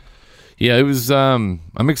 Yeah, it was. I'm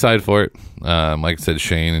excited for it. Like I said,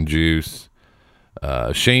 Shane and Juice.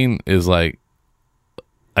 Shane is like,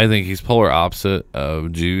 I think he's polar opposite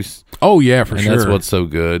of Juice. Oh yeah, for sure. And that's what's so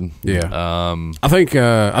good. Yeah. I think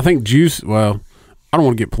Juice. Well, I don't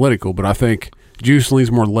want to get political, but I think Juice leans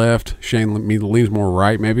more left. Shane leans more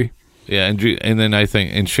right, maybe. Yeah, and then I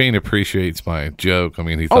think Shane appreciates my joke. I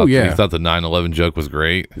mean, he thought the 9/11 joke was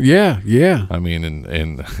great. Yeah, yeah. I mean,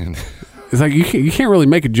 and it's like you can't really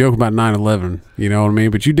make a joke about 9/11. You know what I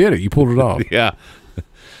mean? But you did it. You pulled it off. Yeah.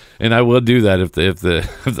 And I will do that if the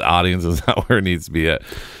audience is not where it needs to be at.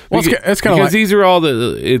 Well, it's kind of like, these are all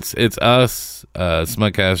it's us,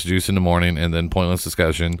 Smugcast, Juice in the Morning, and then Pointless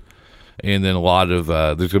Discussion, and then a lot of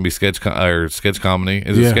there's going to be sketch comedy.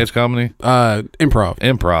 Is it sketch comedy? Improv.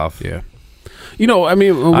 Improv. Yeah. I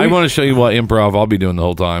mean, I want to show you what improv I'll be doing the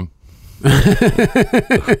whole time.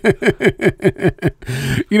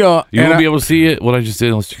 You won't be able to see it what I just did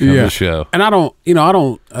unless you come to the show. And I don't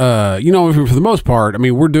for the most part, I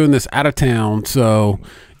mean, we're doing this out of town, so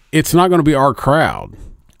it's not going to be our crowd.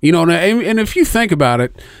 And if you think about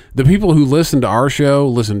it, the people who listen to our show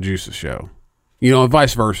listen to Juice's show. And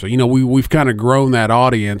vice versa. We've kind of grown that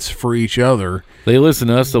audience for each other. They listen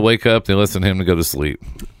to us to wake up. They listen to him to go to sleep.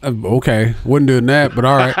 Okay. Wasn't doing that, but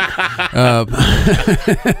all right.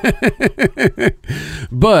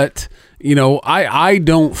 But, I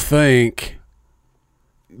don't think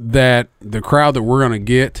that the crowd that we're going to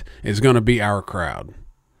get is going to be our crowd.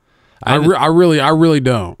 I really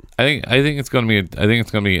don't. I think it's going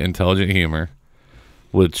to be intelligent humor,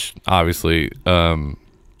 which obviously, I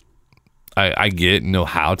get and know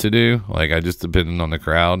how to do. Like, I just depending on the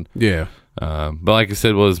crowd. Yeah. But like I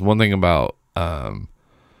said, was one thing about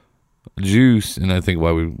Juice, and I think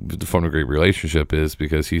why we formed a great relationship is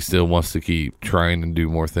because he still wants to keep trying and do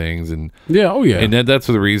more things. And and that's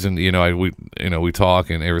the reason we talk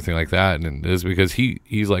and everything like that, and it's because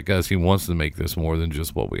he's like us. He wants to make this more than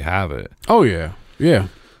just what we have it. Oh yeah, yeah.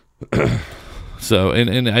 So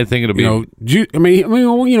and I think it'll be from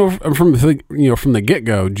the get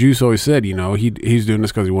go, Juice always said he's doing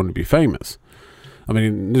this because he wanted to be famous. I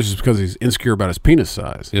mean, this is because he's insecure about his penis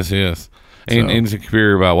size. Yes, he is. And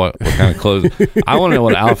insecure about what kind of clothes. I want to know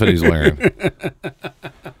what outfit he's wearing.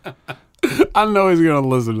 I know he's going to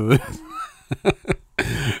listen to this.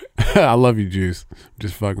 I love you, Juice.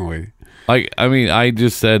 Just fucking with you. Like, I mean, I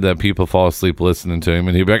just said that people fall asleep listening to him,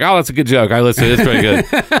 and he'd be like, "Oh, that's a good joke. I listened. It's pretty good."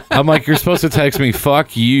 I'm like, "You're supposed to text me,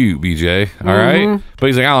 fuck you, BJ. All right?" But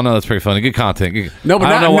he's like, "I don't know. That's pretty funny. Good content." No, but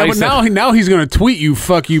now he's going to tweet you,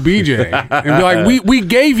 "Fuck you, BJ," and be like, "We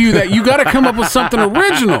gave you that. You got to come up with something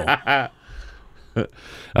original."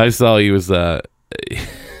 I saw he was. The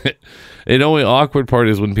only awkward part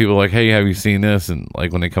is when people are like, "Hey, have you seen this?" And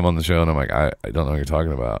like when they come on the show, and I'm like, I don't know what you're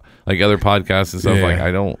talking about. Like other podcasts and stuff. Yeah.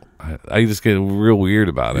 Like I just get real weird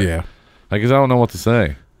about it. Yeah, like because I don't know what to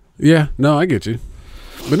say. Yeah, no, I get you.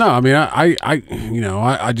 But no, I mean, I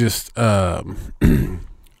just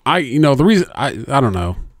the reason I don't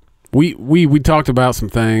know. We talked about some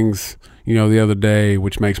things, the other day,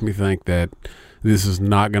 which makes me think that this is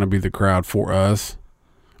not going to be the crowd for us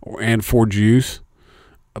and for Juice,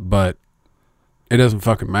 but it doesn't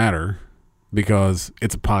fucking matter because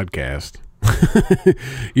it's a podcast.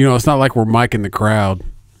 It's not like we're micing the crowd.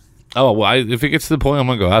 Oh, well, if it gets to the point, I'm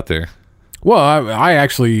going to go out there. Well, I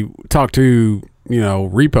actually talked to,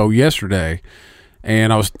 Repo yesterday,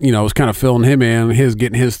 and I was kind of filling him in,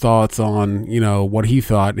 getting his thoughts on, what he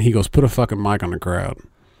thought, and he goes, put a fucking mic on the crowd.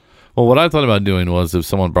 Well, what I thought about doing was if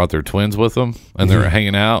someone brought their twins with them and they were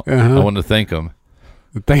hanging out, I wanted to thank them.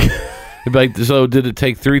 Like, so did it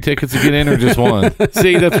take 3 tickets to get in or just one?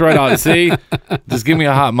 See, that's right on. See, just give me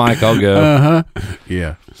a hot mic, I'll go.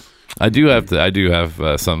 Yeah, I do have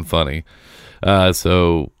something funny.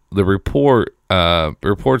 So the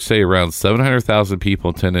reports say around 700,000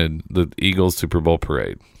 people attended the Eagles Super Bowl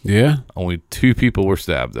parade. Yeah, only 2 people were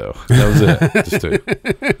stabbed though. That was it. Just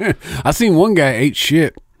 2. I seen one guy ate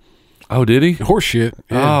shit. Oh, did he? Horse shit.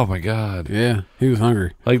 Yeah. Oh my god. Yeah, he was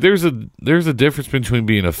hungry. Like there's a difference between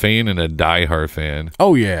being a fan and a diehard fan.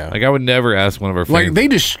 Oh yeah. Like I would never ask one of our fans. Like they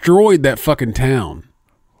destroyed that fucking town.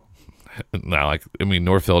 No,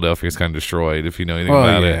 North Philadelphia is kind of destroyed if you know anything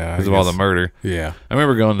about it because of all the murder. Yeah. I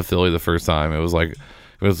remember going to Philly the first time. It was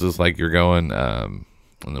just like you're going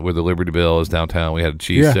where the Liberty Bell is downtown. We had a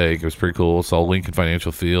cheesesteak. It was pretty cool. Saw Lincoln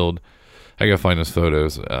Financial Field. I gotta find those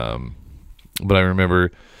photos. But I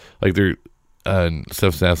remember. Like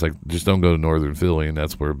Steph says, like just don't go to Northern Philly, and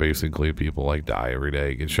that's where basically people like die every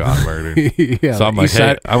day, get shot, and murdered. Yeah, so I'm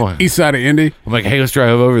like, east side of Indy. I'm like, hey, let's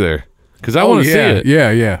drive over there because I want to see it.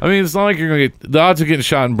 Yeah, yeah. I mean, it's not like you're gonna get the odds of getting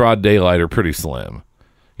shot in broad daylight are pretty slim,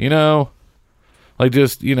 Like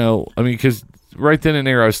just because right then and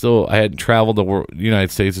there, I hadn't traveled the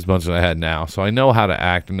United States as much as I had now, so I know how to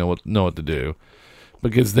act and know what to do.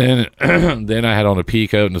 Because then I had on a pea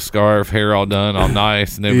coat and a scarf, hair all done, all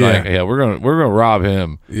nice, and they'd be like, "Yeah, we're gonna rob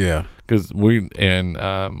him." Yeah, because when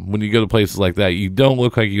you go to places like that, you don't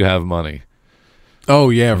look like you have money. Oh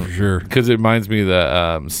yeah, for sure. Because it reminds me of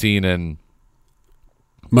the scene in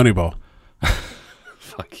Moneyball.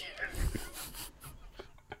 Fuck yeah.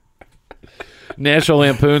 National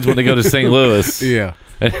Lampoons when they go to St. Louis. Yeah.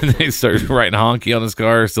 And they start writing honky on his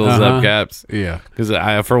car, still his hubcaps. Yeah. Because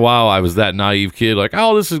for a while, I was that naive kid, like,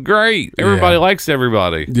 oh, this is great. Everybody likes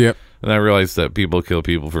everybody. Yep. And I realized that people kill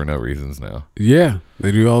people for no reasons now. Yeah.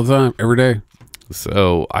 They do all the time, every day.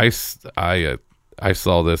 So I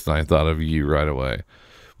saw this and I thought of you right away.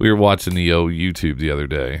 We were watching the old YouTube the other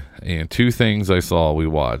day, and 2 things I saw we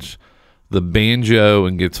watched. The banjo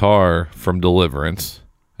and guitar from Deliverance.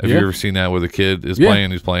 Have you ever seen that where the kid is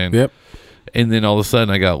playing, he's playing? Yep. And then all of a sudden,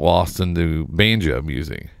 I got lost into banjo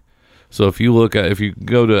music. So if you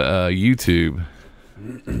go to YouTube,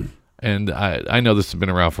 and I know this has been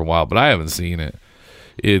around for a while, but I haven't seen it.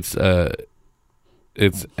 It's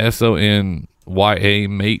SONYA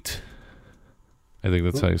mate. I think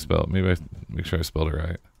that's how you spell it. Maybe I make sure I spelled it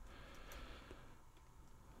right.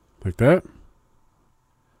 Like that?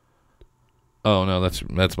 Oh no,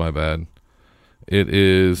 that's my bad. It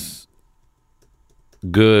is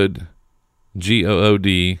good.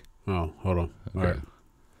 GOOD. Oh, hold on. All right.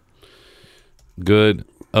 Good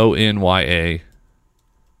ONYA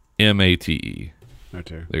MATE. Right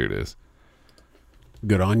there. There it is.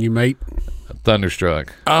 Good on you, mate.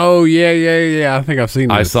 Thunderstruck. Oh yeah. I think I've seen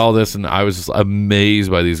this. I saw this and I was just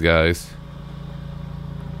amazed by these guys.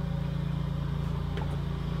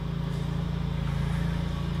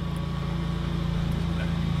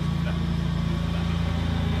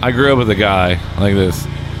 I grew up with a guy like this.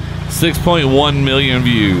 6.1 million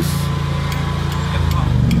views.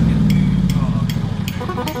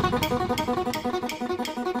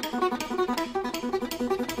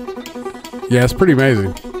 Yeah, it's pretty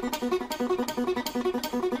amazing.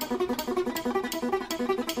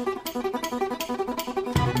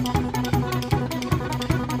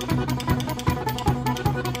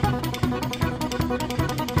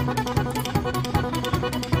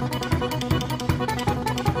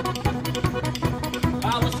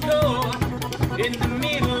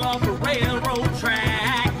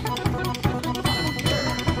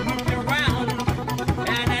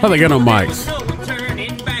 Oh, they got no mics.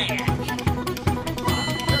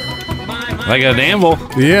 I got an anvil.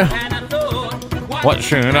 Yeah. What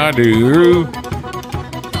should I do?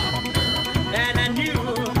 And I knew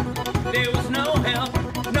there was no help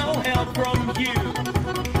from you.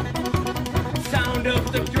 Sound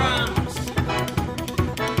of the drums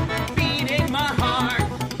beating my heart.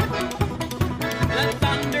 The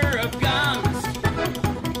thunder of guns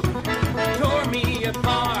tore me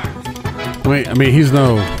apart. I mean, he's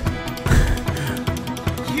no.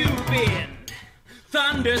 You've been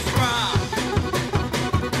thunderstruck.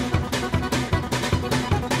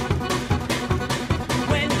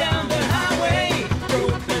 Went down the highway,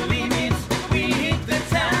 broke the limits, we hit the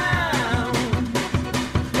town.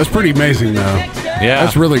 That's pretty amazing, though. Yeah.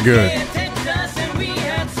 That's really good.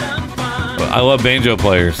 I love banjo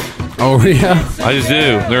players. Oh, yeah? I just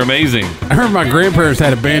do. They're amazing. I heard my grandparents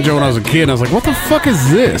had a banjo when I was a kid, and I was like, what the fuck is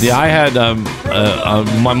this? Yeah, I had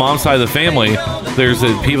my mom's side of the family. There's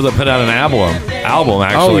people that put out an album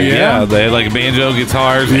actually. Oh, yeah? They had like banjo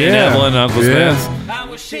guitars, Aunt Evelyn, Uncle Spence.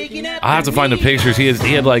 I I have to find the pictures. He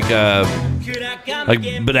had like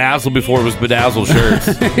Bedazzled before it was Bedazzled shirts.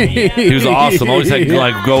 He was awesome. Always had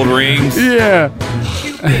like gold rings. Yeah.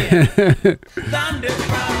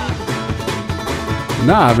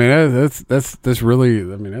 Nah, I mean that's really.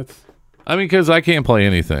 I mean that's. I mean, because I can't play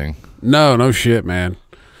anything. No shit, man.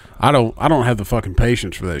 I don't have the fucking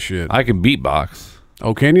patience for that shit. I can beatbox.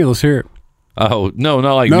 Oh, can you? Let's hear it. Oh no,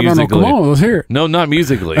 not like No, musically. come on, let's hear it. No, not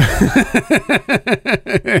musically. I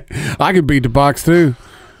can beat the box too.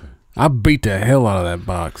 I beat the hell out of that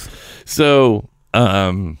box. So, it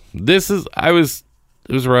was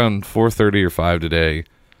around 4:30 or 5 today.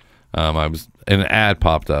 An ad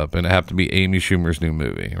popped up, and it happened to be Amy Schumer's new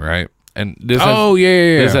movie, right? And this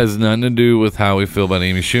this has nothing to do with how we feel about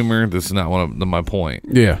Amy Schumer. This is not one of my point.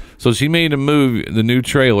 Yeah. So she made a movie, the new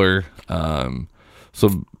trailer.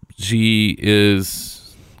 So she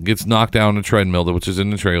gets knocked down on a treadmill, which is in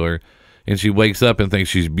the trailer, and she wakes up and thinks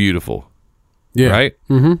she's beautiful. Yeah. Right?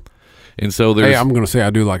 Mm-hmm. And so there's... Hey, I'm going to say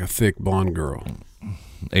I do like a thick blonde girl.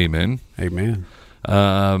 Amen. Amen.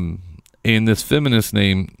 And this feminist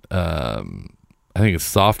named, I think it's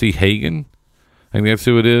Softy Hagen. I think that's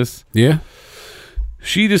who it is. Yeah.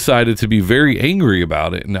 She decided to be very angry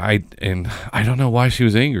about it, and I don't know why she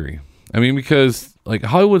was angry. I mean, because like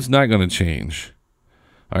Hollywood's not going to change.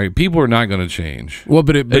 All right, people are not going to change. Well,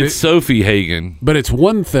 but it's Sophie Hagen. But it's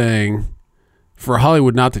one thing for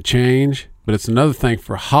Hollywood not to change, but it's another thing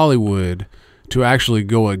for Hollywood to actually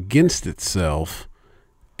go against itself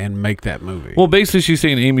and make that movie. Well, basically, she's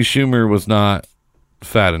saying Amy Schumer was not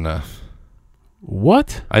fat enough.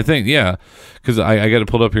 What? I think, yeah, because I got it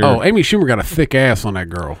pulled up here. Oh, Amy Schumer got a thick ass on that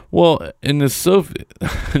girl. Well, in this Sophie,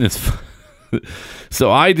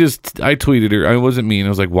 so I tweeted her. I wasn't mean. I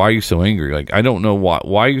was like, "Why are you so angry?" Like, I don't know why.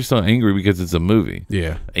 Why are you so angry? Because it's a movie.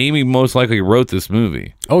 Yeah. Amy most likely wrote this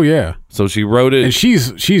movie. Oh yeah. So she wrote it, and she's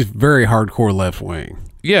very hardcore left wing.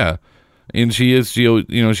 Yeah, and she's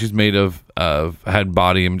made of had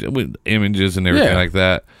body images and everything like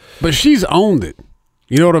that. But she's owned it.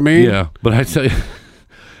 You know what I mean? Yeah. But I tell you,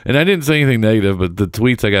 and I didn't say anything negative, but the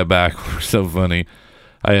tweets I got back were so funny.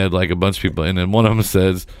 I had like a bunch of people, and then one of them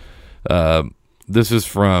says, this is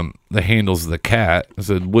from the handles of the cat. I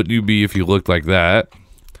said, "Wouldn't you be if you looked like that?"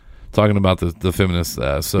 Talking about the feminist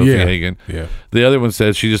Sophie Hagen. Yeah. The other one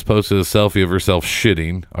says she just posted a selfie of herself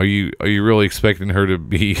shitting. Are you really expecting her to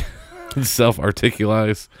be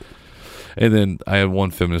self-articulized? And then I had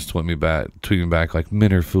one feminist tweeting back like,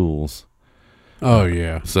 "Men are fools." Oh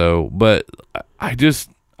yeah. So, but I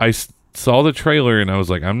saw the trailer and I was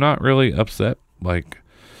like, I'm not really upset. Like,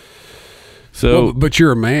 so. Well, but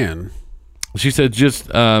you're a man. She said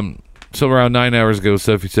so around 9 hours ago,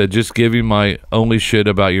 Sophie said, "Just giving my only shit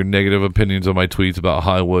about your negative opinions on my tweets about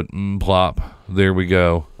Hollywood. Plop. There we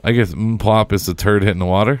go. I guess plop is the turd hitting the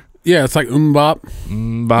water." Yeah, it's like bop.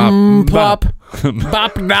 Bop. Plop.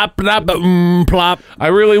 Bop, bop, bop, plop. I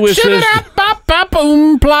really wish this. Bop, bop,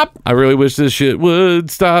 plop. I really wish this shit would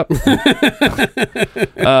stop.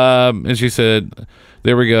 And she said,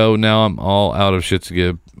 "There we go. Now I'm all out of shit to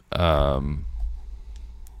give."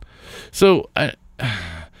 So I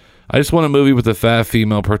just want a movie with a fat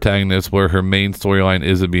female protagonist where her main storyline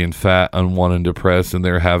isn't being fat, unwanted, and depressed, and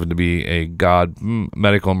there having to be a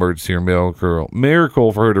medical emergency or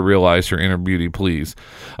miracle for her to realize her inner beauty, please.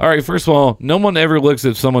 All right, first of all, no one ever looks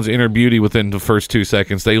at someone's inner beauty within the first 2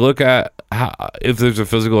 seconds. They look at if there's a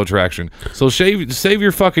physical attraction. So save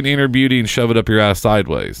your fucking inner beauty and shove it up your ass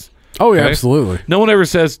sideways. Oh yeah, absolutely. No one ever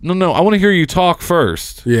says, no, I want to hear you talk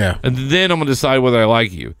first. Yeah. And then I'm going to decide whether I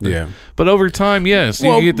like you. Yeah. But over time, yes,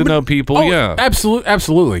 you get to know people, yeah.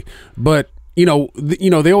 Absolutely. But,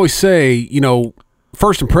 they always say,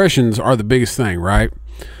 first impressions are the biggest thing, right?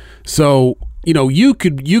 So, you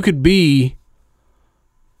could be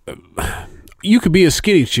a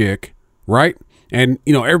skinny chick, right? And,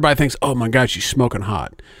 everybody thinks, "Oh my God, she's smoking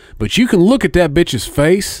hot." But you can look at that bitch's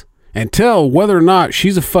face and tell whether or not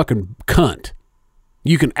she's a fucking cunt.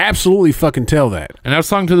 You can absolutely fucking tell that. And I was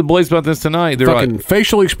talking to the boys about this tonight. They're fucking like,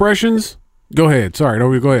 facial expressions, Go ahead. Sorry,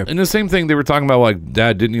 no, go ahead. And the same thing they were talking about, like,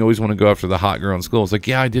 Dad, didn't you always want to go after the hot girl in school? It's like,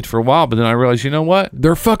 yeah, I did for a while, but then I realized, you know what?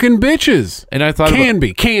 They're fucking bitches. And I thought can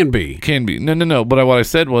be. No. But what I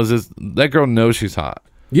said is that girl knows she's hot.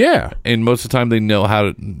 Yeah. And most of the time they know how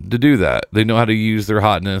to do that. They know how to use their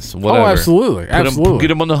hotness, whatever. Oh, absolutely. Get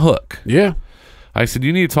them on the hook. Yeah. I said,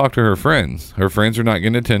 you need to talk to her friends. Her friends are not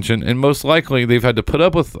getting attention, and most likely they've had to put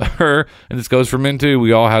up with her, and this goes for men too.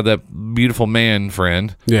 We all have that beautiful man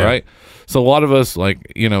friend, right? So a lot of us,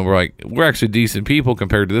 like, you know, we're actually decent people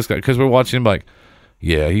compared to this guy, because we're watching him like,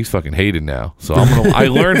 yeah, he's fucking hated now. So I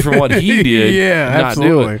learned from what he did. Yeah, not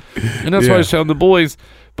absolutely. Do it. And that's why I was telling the boys,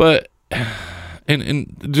 but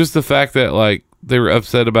and just the fact that, like, they were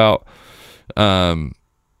upset about,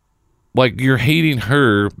 like, you're hating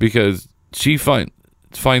her because she finds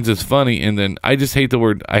this funny, and then I hate the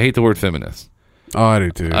word feminist. Oh, I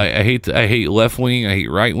do too. I hate left wing. I hate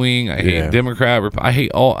right wing. I hate Democrat. I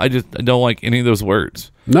hate all. I don't like any of those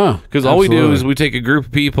words. No, because all we do is we take a group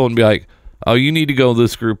of people and be like, "Oh, you need to go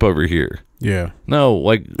this group over here." Yeah. No,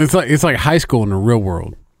 like it's like high school in the real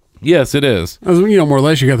world. Yes, it is. You know, more or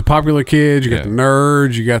less, you got the popular kids, you got the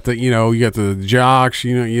nerds, you got the jocks.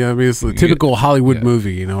 You know, I mean, it's the typical Hollywood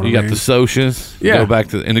movie. You know what I mean? You got the socias. Yeah. Go back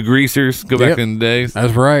to and the greasers. Go back in the days.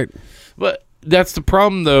 That's right. But that's the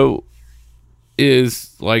problem, though.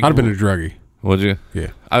 Is like I'd have been a druggie. Would you?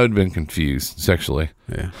 Yeah. I would have been confused sexually.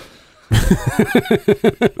 Yeah.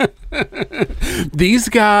 These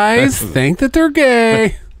guys think that they're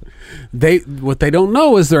gay. What they don't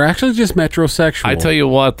know is they're actually just metrosexual. I tell you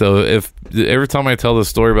what, though, if every time I tell the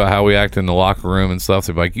story about how we act in the locker room and stuff,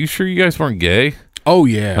 they're like, "You sure you guys weren't gay?" Oh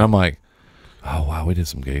yeah. And I'm like, "Oh wow, we did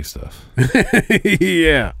some gay stuff."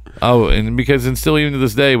 Yeah. Oh, and still even to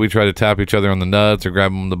this day, we try to tap each other on the nuts or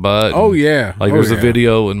grab them on the butt. Oh yeah. Like there's a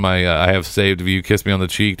video in my I have saved of you kiss me on the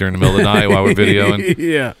cheek during the middle of the night while we're videoing.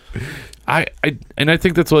 Yeah. I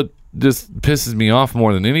think that's what just pisses me off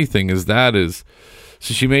more than anything so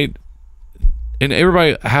she made. And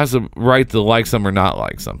everybody has a right to like something or not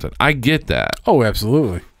like something. I get that. Oh,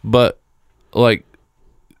 absolutely. But, like,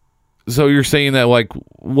 so you're saying that, like,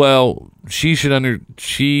 well, she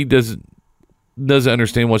doesn't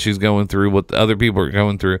understand what she's going through, what the other people are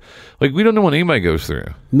going through. Like, we don't know what anybody goes through.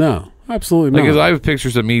 No, absolutely not. Like, because I have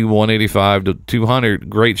pictures of me 185 to 200,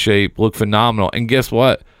 great shape, look phenomenal. And guess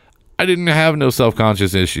what? I didn't have no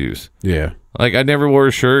self-conscious issues. Yeah. Like, I never wore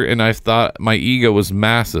a shirt, and I thought my ego was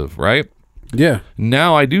massive, right? Yeah.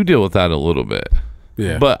 Now I do deal with that a little bit.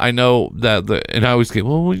 Yeah. But I know that and I always get,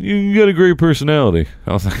 well, you got a great personality.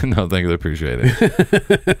 I was like, no, thank you, I appreciate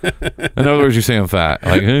it. In other words, you're saying I'm fat.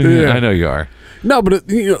 Like, I know you are. No, but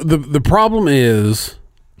the problem is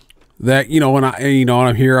that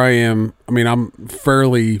when here I am. I mean, I'm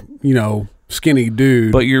fairly skinny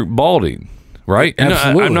dude. But you're balding, right?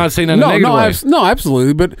 Absolutely. I'm not saying that in a negative way. No,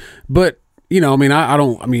 absolutely. But I mean, I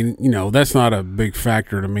don't. That's not a big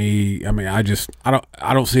factor to me. I mean, I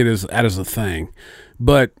don't see it as a thing.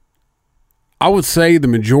 But I would say the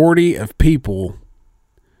majority of people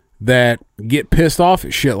that get pissed off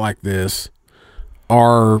at shit like this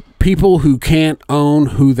are people who can't own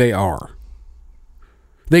who they are.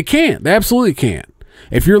 They can't. They absolutely can't.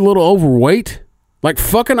 If you're a little overweight, like,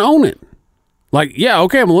 fucking own it. Like, yeah,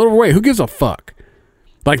 okay, I'm a little overweight. Who gives a fuck?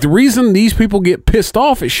 Like, the reason these people get pissed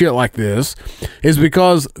off at shit like this is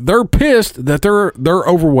because they're pissed that they're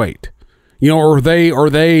overweight, or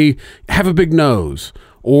they have a big nose,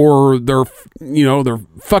 or their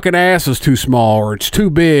fucking ass is too small, or it's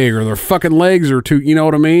too big, or their fucking legs are too, you know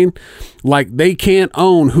what I mean? Like, they can't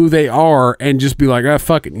own who they are and just be like,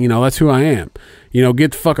 fuck it, that's who I am.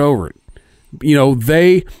 Get the fuck over it.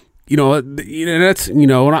 That's,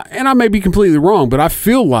 and I may be completely wrong, but I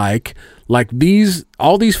feel like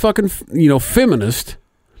all these fucking, feminists,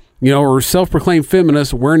 or self-proclaimed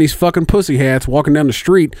feminists wearing these fucking pussy hats walking down the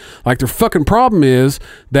street, like, their fucking problem is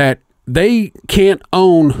that they can't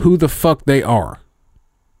own who the fuck they are.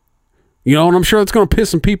 And I'm sure that's going to piss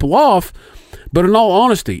some people off, but in all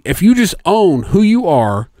honesty, if you just own who you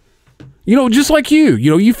are, just like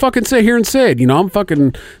you fucking sit here and said, I'm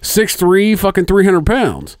fucking 6'3", fucking 300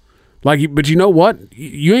 pounds. Like, but you know what?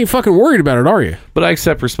 You ain't fucking worried about it, are you? But I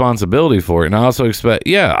accept responsibility for it, and I also expect.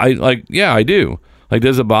 I do. Like,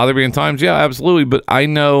 does it bother me in times? Yeah, absolutely. But I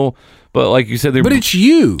know. But like you said, but it's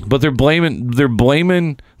you. But they're blaming.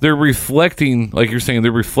 They're reflecting. Like you're saying,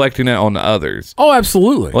 they're reflecting it on others. Oh,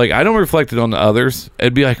 absolutely. Like, I don't reflect it on the others.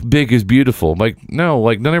 It'd be like, big is beautiful. Like, no.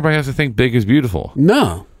 Like, not everybody has to think big is beautiful.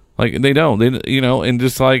 No. Like, they don't. And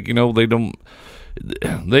just like they don't.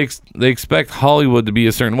 they expect Hollywood to be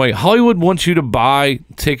a certain way. Hollywood wants you to buy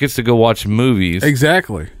tickets to go watch movies.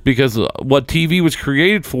 Exactly. Because what TV was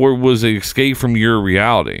created for was an escape from your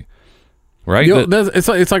reality. Right? You know,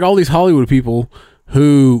 it's like all these Hollywood people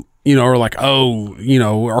who, you know, are like, oh, you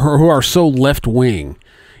know, or who are so left wing,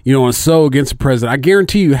 you know, and so against the president. I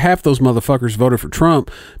guarantee you half those motherfuckers voted for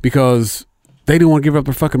Trump because they didn't want to give up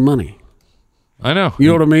their fucking money. I know. You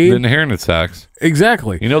know what I mean? The inheritance tax.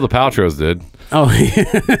 Exactly. You know the Paltrows did. Oh,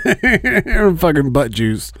 yeah. Fucking butt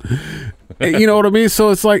juice. You know what I mean? So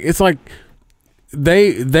it's like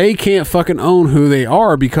they can't fucking own who they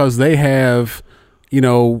are because they have, you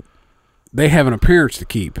know, they have an appearance to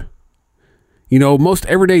keep. You know, most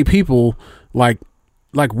everyday people like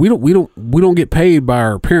we don't get paid by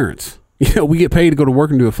our appearance. You know, we get paid to go to work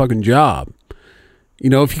and do a fucking job. You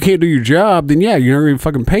know, if you can't do your job, then yeah, you're not even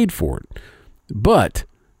fucking paid for it. But,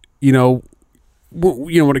 you know,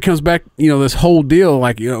 when it comes back, you know, this whole deal,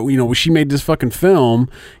 like, you know, she made this fucking film,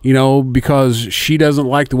 you know, because she doesn't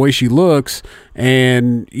like the way she looks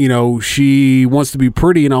and, you know, she wants to be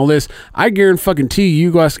pretty and all this. I guarantee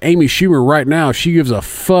you go ask Amy Schumer right now if she gives a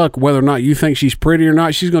fuck whether or not you think she's pretty or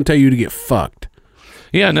not, she's going to tell you to get fucked.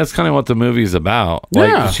 Yeah, and that's kind of what the movie's about.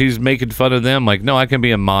 Yeah. Like, she's making fun of them. Like, no, I can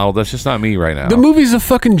be a model. That's just not me right now. The movie's a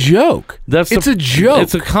fucking joke. It's a joke.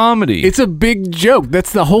 It's a comedy. It's a big joke.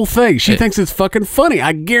 That's the whole thing. She thinks it's fucking funny.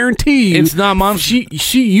 I guarantee you. It's not, Mom.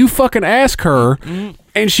 You fucking ask her,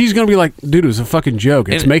 and she's gonna be like, "Dude, it was a fucking joke.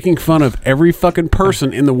 It's making fun of every fucking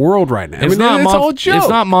person in the world right now. It's all a joke. It's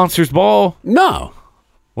not Monsters Ball. No,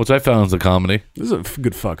 Which I found is a comedy. this is a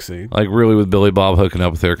good fuck scene. Like, really, with Billy Bob hooking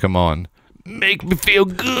up with her. Come on. Make me feel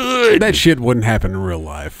good. That shit wouldn't happen in real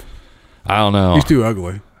life. I don't know. He's too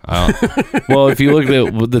ugly. Well, if you look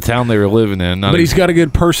at the town they were living in. But he's got a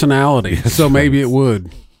good personality, so maybe it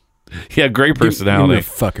would. Yeah, great Give him personality. a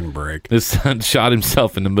fucking break. His son shot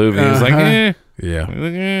himself in the movie. He's like, eh. Yeah. He's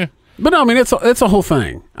like, eh. But no, I mean, it's a whole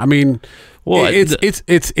thing. I mean, Well,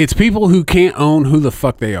 it's people who can't own who the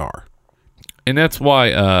fuck they are. And that's why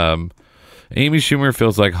Amy Schumer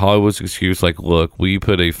feels like Hollywood's excuse, like, look, we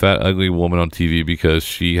put a fat, ugly woman on TV because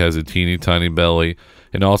she has a teeny tiny belly.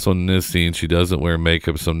 And also in this scene, she doesn't wear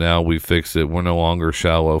makeup, so now we fix it. We're no longer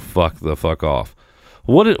shallow. Fuck the fuck off.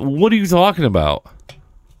 What are you talking about?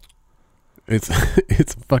 It's a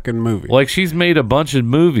fucking movie. Like, she's made a bunch of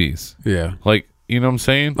movies. Yeah. Like, you know what I'm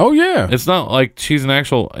saying? Oh, yeah. It's not like she's an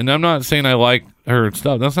actual, and I'm not saying I like her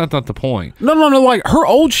stuff. That's not the point. No. Like, her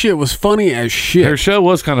old shit was funny as shit. Her show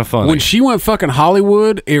was kind of funny. When she went fucking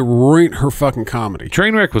Hollywood, it ruined her fucking comedy.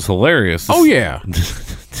 Trainwreck was hilarious. Oh, yeah.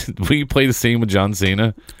 Will you play the scene with John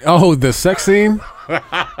Cena? Oh, the sex scene? Yeah.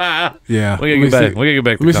 We gotta get back. We gotta get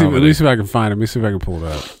back to comedy. Let me see if I can find it. Let me see if I can pull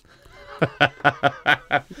it out.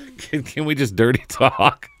 Can we just dirty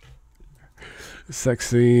talk? Sex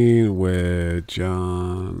scene with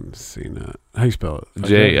John Cena. How you spell it?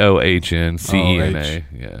 JOHNCENA.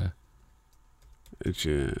 Yeah.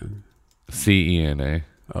 H-N. CENA.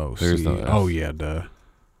 Oh, There's no S. oh, yeah, duh.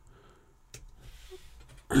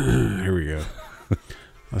 Here we go.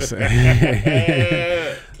 Let's see.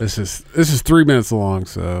 This is 3 minutes long,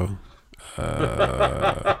 so you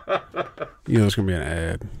know it's gonna be an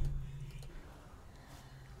ad.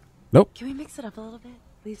 Nope. Can we mix it up a little bit?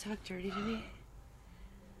 Will you talk dirty to me?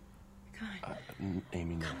 Come on.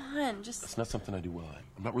 Amy, no. Come on, just... That's not something I do well at.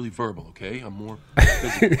 I'm not really verbal, okay? I'm more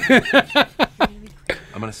physical.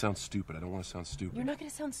 I'm going to sound stupid. I don't want to sound stupid. You're not going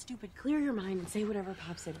to sound stupid. Clear your mind and say whatever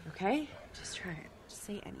pops in, okay? Just try it. Just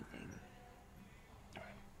say anything.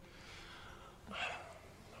 I'm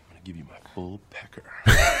going to give you my full pecker.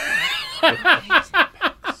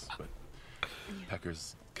 But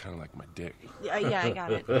pecker's kind of like my dick. Yeah, I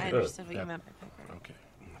got it. I understood what you meant by pecker. Okay.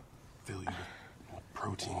 I'm going to fill you with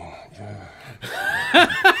protein. Yeah.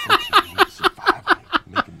 Protein, survival,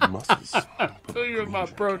 making muscles. Fill you with my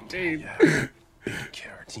protein. Yeah.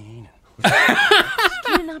 Carotene.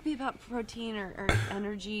 Can it not be about protein or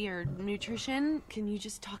energy or nutrition? Can you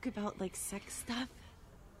just talk about, like, sex stuff?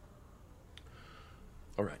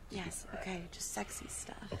 All right. Yes, okay, just sexy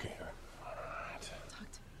stuff. Okay, all right.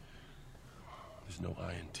 Talk to me. There's no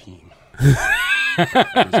I in team.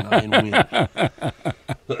 There's an I in win.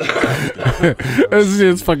 This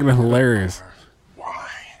is fucking hilarious. Why?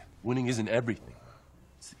 Winning isn't everything.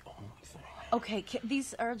 It's the only thing. Okay,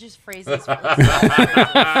 these are just phrases. For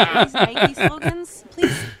these Nike slogans,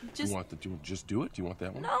 please just... Do you just do it? Do you want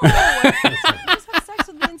that one? No! Just have sex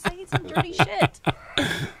with me and say some dirty shit.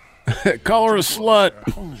 Call her a slut.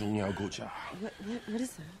 What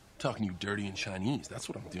is that? Talking to you dirty in Chinese. That's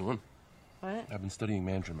what I'm doing. What? I've been studying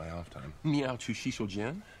Mandarin my off time. Miao chu shisho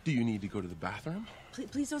jian. Do you need to go to the bathroom?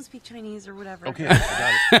 Please don't speak Chinese or whatever. Okay, I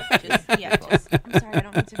got it. I'm sorry, I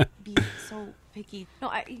don't mean to be so picky.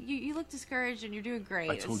 No, you look discouraged and you're doing great.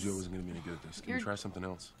 I told you I wasn't going to be any good at this. Can we try something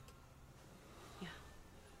else? Yeah.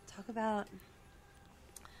 Talk about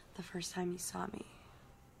the first time you saw me.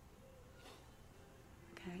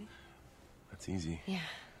 Okay? That's easy. Yeah.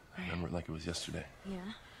 I remember it like it was yesterday. Yeah.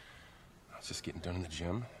 I was just getting done in the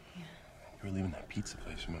gym. Yeah. You were leaving that pizza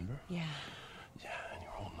place, remember? Yeah. Yeah, and you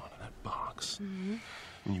were holding on to that box. Mm-hmm.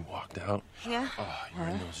 And you walked out. Yeah. Oh, you're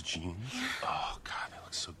in those jeans. Oh, God, they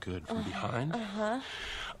look so good. From behind? Uh-huh.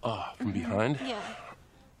 Oh, from behind? Yeah.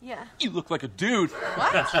 Yeah. You look like a dude.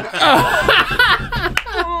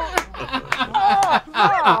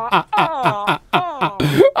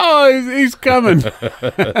 Oh, he's coming.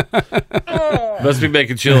 Must be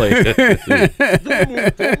making chili. Don't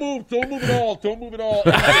move at all. Don't move at all.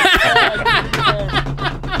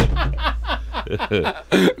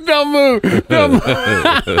 Don't move. Don't move.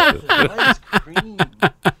 Ice cream.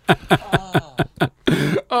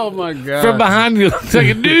 Oh my god. From behind you, looks like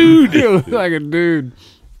a dude. You look like a dude.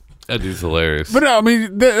 That dude's hilarious. But I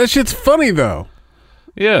mean, that shit's funny though.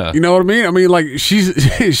 Yeah. You know what I mean? I mean, like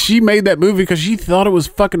she made that movie because she thought it was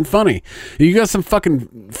fucking funny. You got some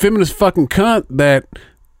fucking feminist fucking cunt that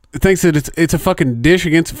thinks that it's a fucking dish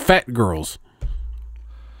against fat girls.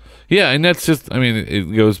 Yeah, and that's just, I mean,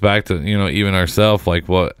 it goes back to, you know, even ourselves, like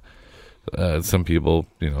what some people,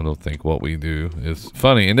 you know, don't think what we do is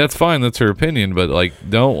funny. And that's fine. That's her opinion. But, like,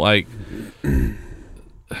 don't, like,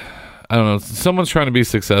 I don't know. Someone's trying to be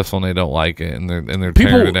successful and they don't like it and they're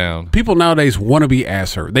tearing it down. People nowadays want to be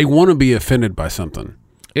asshole. They want to be offended by something.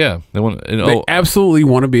 Yeah. They absolutely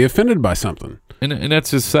want to be offended by something. And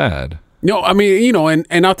that's just sad. No, I mean, you know, and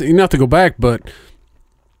not to go back, but,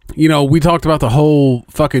 you know, we talked about the whole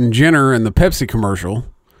fucking Jenner and the Pepsi commercial.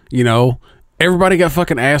 You know, everybody got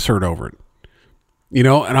fucking ass hurt over it. You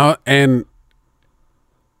know, and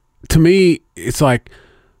to me, it's like,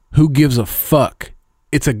 who gives a fuck?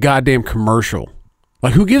 It's a goddamn commercial.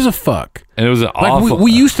 Like, who gives a fuck? And it was an awful.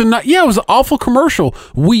 We used to not. Yeah, it was an awful commercial.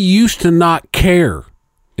 We used to not care.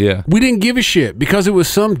 Yeah. We didn't give a shit because it was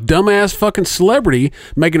some dumbass fucking celebrity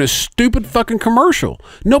making a stupid fucking commercial.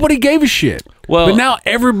 Nobody gave a shit. Well, but now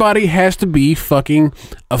everybody has to be fucking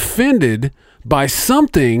offended by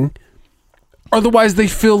something, otherwise they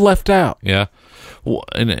feel left out. Yeah. Well,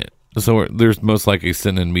 so there's most likely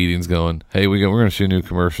sitting in meetings going, hey, we're going to shoot a new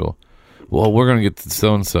commercial. Well, we're going to get to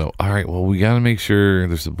so-and-so. All right, well, we got to make sure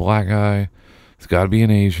there's a black guy. It's got to be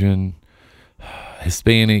an Asian,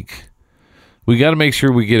 Hispanic. We got to make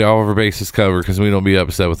sure we get all of our bases covered because we don't be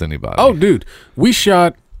upset with anybody. Oh, dude. I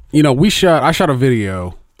shot a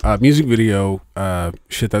video, music video,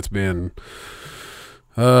 shit that's been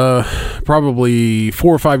probably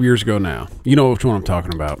 4 or 5 years ago now. You know which one I'm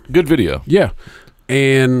talking about. Good video. Yeah.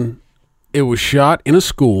 And it was shot in a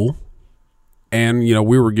school. And, you know,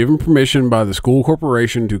 we were given permission by the school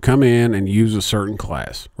corporation to come in and use a certain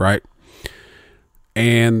class, right?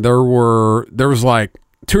 And there was like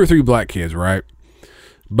 2 or 3 black kids, right?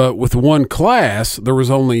 But with one class, there was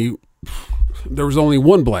only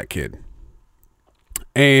one black kid.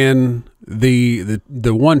 And the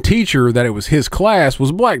one teacher that it was his class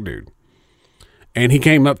was a black dude. And he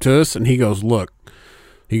came up to us and he goes, look,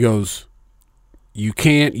 you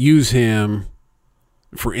can't use him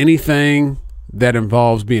for anything that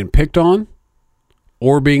involves being picked on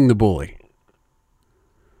or being the bully.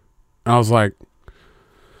 I was like,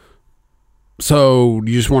 so do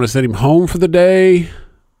you just want to send him home for the day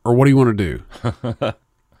or what do you want to do?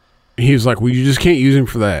 He was like, well, you just can't use him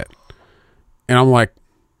for that. And I'm like,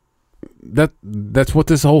 that's what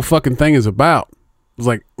this whole fucking thing is about. It's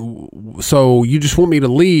like, so you just want me to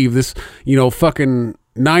leave this, you know, fucking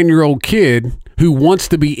 9-year-old kid who wants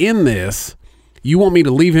to be in this. You want me to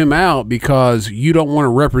leave him out because you don't want to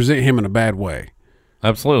represent him in a bad way.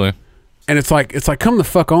 Absolutely. And it's like, come the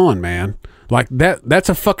fuck on, man. Like that's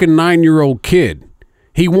a fucking 9-year-old kid.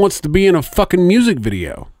 He wants to be in a fucking music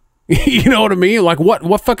video. You know what I mean? Like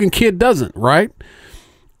what fucking kid doesn't, right?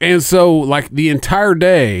 And so like the entire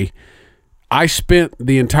day, I spent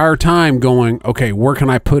the entire time going, okay, where can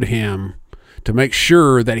I put him to make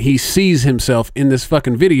sure that he sees himself in this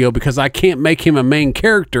fucking video, because I can't make him a main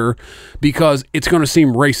character because it's going to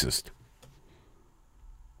seem racist.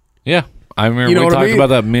 Yeah. I remember we talked about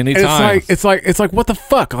that many times. It's like, what the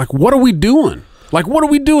fuck? Like, what are we doing? Like, what are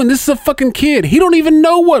we doing? This is a fucking kid. He don't even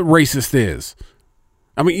know what racist is.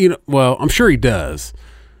 I mean, you know, well, I'm sure he does.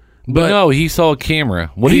 But no, he saw a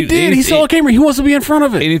camera. What he did. He saw a camera. He wants to be in front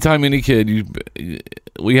of it. Anytime any kid,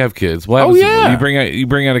 we have kids. What Oh, happens? yeah. You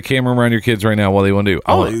bring out a camera around your kids right now. What they want to do?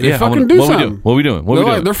 Oh, they fucking do something. What we doing? What we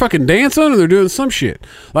doing? They're fucking dancing or they're doing some shit.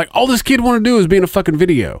 Like, all this kid want to do is be in a fucking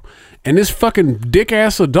video. And this fucking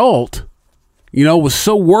dick-ass adult, was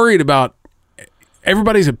so worried about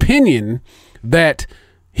everybody's opinion that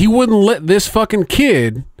he wouldn't let this fucking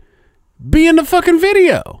kid be in the fucking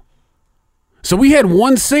video. So we had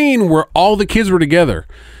one scene where all the kids were together.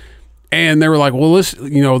 And they were like, well, let's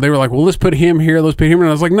put him here. Let's put him here. And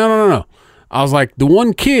I was like, no. I was like, the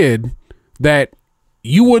one kid that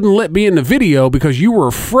you wouldn't let be in the video because you were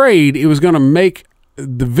afraid it was going to make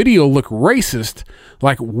the video look racist.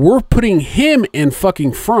 Like, we're putting him in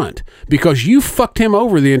fucking front because you fucked him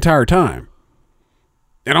over the entire time.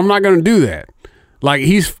 And I'm not going to do that. Like,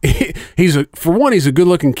 for one, he's a good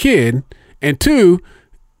looking kid. And two,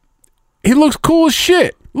 he looks cool as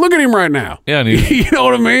shit. Look at him right now. Yeah, and you know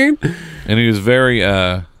what I mean? And he was very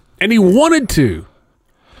and he wanted to.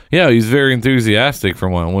 Yeah, he's very enthusiastic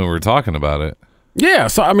from when we were talking about it. Yeah,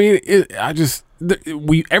 so I mean,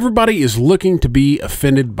 everybody is looking to be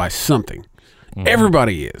offended by something. Mm-hmm.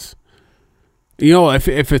 Everybody is.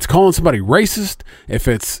 If it's calling somebody racist, if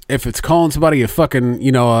it's calling somebody a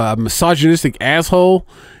fucking a misogynistic asshole,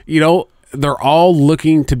 they're all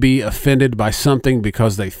looking to be offended by something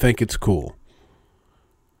because they think it's cool.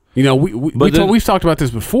 We've talked about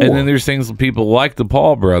this before. And then there's things people like the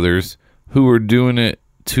Paul brothers who are doing it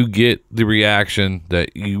to get the reaction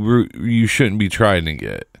that you shouldn't be trying to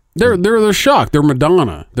get. They're shocked. They're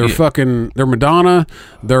Madonna. They're Madonna.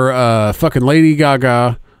 They're fucking Lady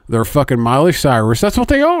Gaga. They're fucking Miley Cyrus. That's what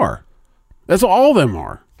they are. That's what all of them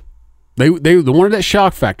are. They wanted that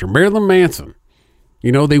shock factor. Marilyn Manson.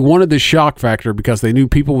 They wanted the shock factor because they knew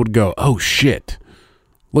people would go, oh shit,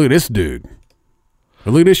 look at this dude.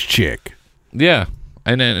 Or look at this chick. Yeah.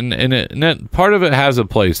 And that part of it has a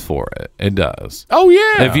place for it. It does. Oh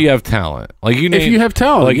yeah. If you have talent, if you have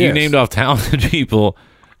talent, like yes. You named off talented people,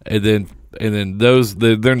 and then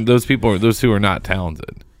those people, those who are not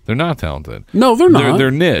talented. They're not talented. No, they're not. They're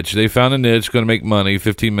niche. They found a niche, going to make money.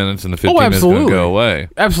 15 minutes, and the 15 minutes going to go away.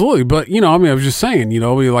 Absolutely. But I was just saying,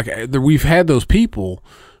 we've had those people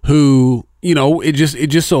who, it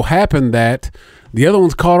just so happened that the other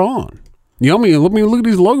ones caught on. Look at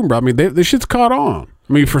these Logan brothers. This shit's caught on.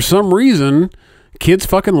 For some reason, kids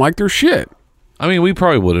fucking like their shit. We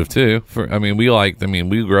probably would have too.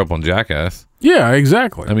 We grew up on Jackass. Yeah,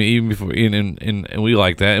 exactly. Even before, and we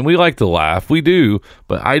like that, and we like to laugh. We do,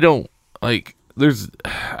 but I don't like.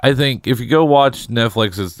 I think if you go watch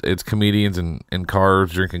Netflix, it's comedians and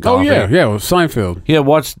cars drinking coffee. Oh yeah, with Seinfeld. Yeah,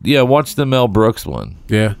 watch the Mel Brooks one.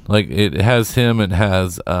 Yeah, it has him. It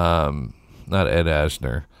has not Ed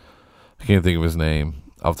Asner. I can't think of his name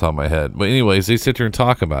off the top of my head. But anyways, they sit there and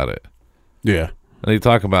talk about it. Yeah. And they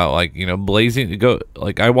talk about Blazing.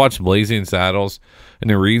 I watched Blazing Saddles,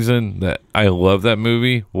 and the reason that I love that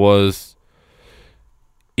movie was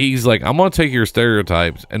he's like, I'm gonna take your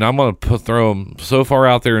stereotypes and I'm gonna throw them so far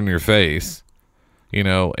out there in your face,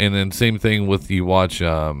 And then same thing with you watch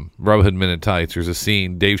Robin Hood Men in Tights. There's a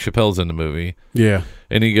scene Dave Chappelle's in the movie. Yeah,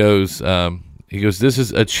 and he goes, this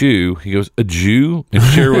is a Chew. He goes, a Jew in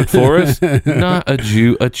Sherwood Forest? Not a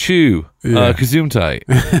Jew, a Chew. Yeah. Gesundheit.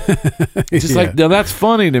 Just now that's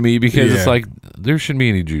funny to me because it's like, there shouldn't be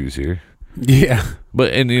any Jews here. Yeah.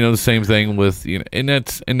 But, the same thing with, and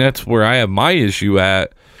that's where I have my issue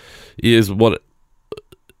at is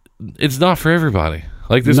it's not for everybody.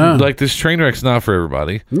 This train wreck's not for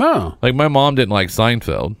everybody. No. My mom didn't like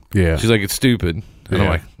Seinfeld. Yeah. She's like, it's stupid. And I'm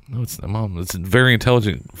like, no, it's not, Mom. It's very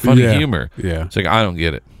intelligent, funny humor. Yeah. It's like, I don't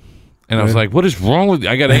get it. And I was like, what is wrong with you?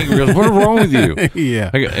 I got angry. I was like, what is wrong with you?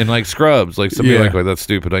 Yeah. And Scrubs, somebody that's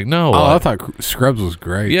stupid. No. Oh, I thought Scrubs was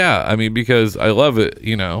great. Yeah. Because I love it,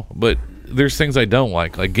 but there's things I don't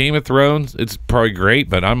like. Like Game of Thrones, it's probably great,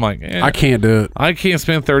 but I'm like, I can't do it. I can't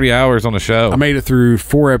spend 30 hours on a show. I made it through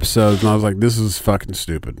 4 episodes, and I was like, this is fucking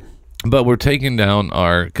stupid. But we're taking down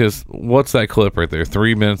because what's that clip right there?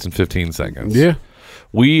 3 minutes and 15 seconds. Yeah.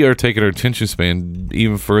 We are taking our attention span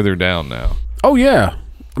even further down now. Oh, yeah.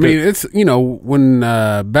 It's, when,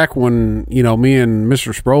 back when, me and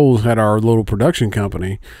Mr. Sproles had our little production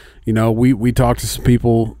company, we talked to some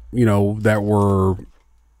people, that were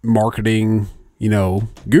marketing,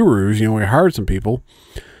 gurus, we hired some people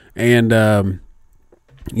and,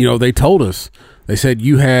 they told us, they said,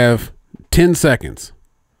 you have 10 seconds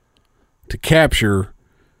to capture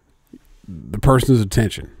the person's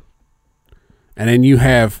attention. And then you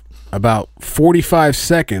have about 45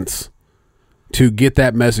 seconds to get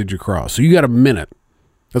that message across. So you got a minute.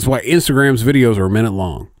 That's why Instagram's videos are a minute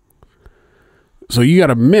long. So you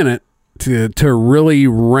got a minute to really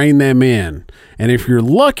rein them in. And if you're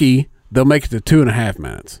lucky, they'll make it to 2.5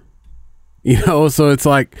 minutes. You know, so it's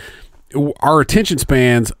like our attention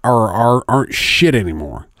spans aren't shit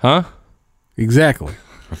anymore. Huh? Exactly.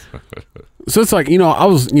 So it's like, you know, I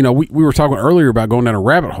was, you know, we were talking earlier about going down a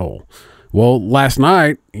rabbit hole. Well, last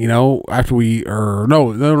night, you know, after it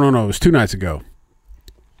was 2 nights ago.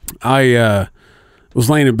 I was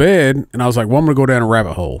laying in bed and I was like, well, I'm going to go down a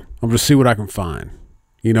rabbit hole. I'm going to see what I can find.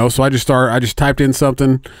 You know, so I just typed in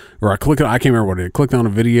something, or I can't remember what it is, clicked on a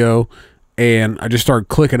video, and I just started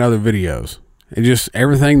clicking other videos. And just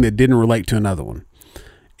everything that didn't relate to another one.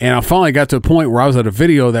 And I finally got to a point where I was at a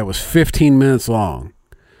video that was 15 minutes long.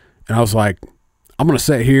 And I was like, I'm going to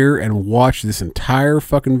sit here and watch this entire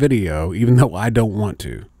fucking video, even though I don't want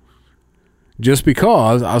to. Just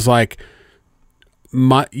because I was like,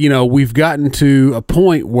 we've gotten to a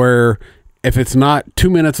point where if it's not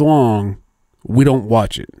 2 minutes long, we don't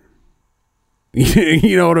watch it.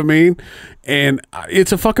 You know what I mean? And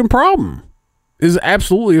it's a fucking problem. It's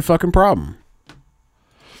absolutely a fucking problem.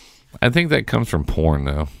 I think that comes from porn,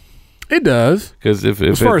 though. It does. Because if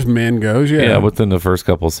as far as men goes, yeah. Yeah, within the first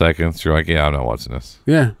couple of seconds, you're like, yeah, I'm not watching this.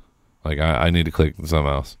 Yeah. Like, I need to click something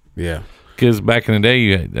else. Yeah. Because back in the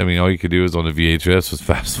day, all you could do was on the VHS was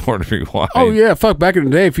fast forward and rewind. Oh yeah, fuck. Back in the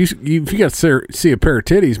day, if you got to see a pair of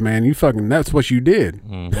titties, man, that's what you did.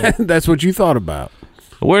 Mm-hmm. That's what you thought about.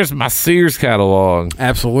 Where's my Sears catalog?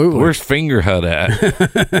 Absolutely. Where's Finger Hut at?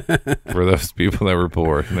 For those people that were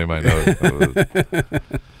poor, they might know.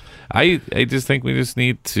 I just think we just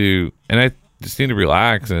need to, and I just need to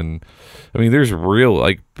relax. And I mean, there's real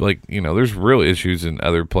there's real issues in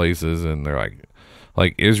other places, and they're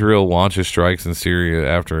like Israel launches strikes in Syria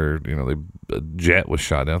after a jet was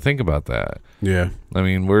shot down. Think about that. Yeah. I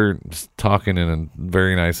mean, we're just talking in a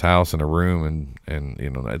very nice house in a room,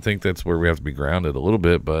 and I think that's where we have to be grounded a little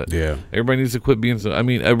bit. But yeah, everybody needs to quit being so. I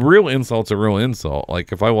mean, a real insult's a real insult.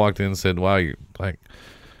 Like if I walked in and said, "Wow, you're like,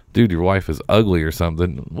 dude, your wife is ugly" or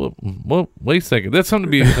something. Well, wait a second. That's something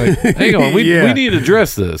to be like, hang on, we need to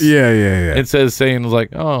address this. Yeah. Instead of saying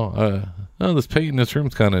like, this paint in this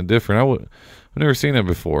room's kind of different. I've never seen that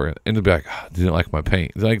before. And they'd be like, I didn't like my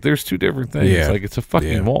paint. It's like, there's two different things. Yeah. Like, it's a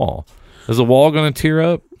fucking wall. Is the wall going to tear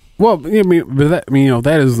up? Well, I mean,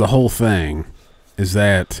 that is the whole thing. Is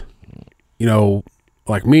that,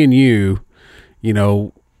 like me and you,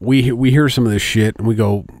 we hear some of this shit and we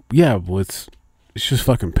go, yeah, well, it's just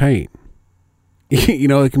fucking paint.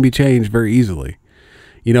 It can be changed very easily.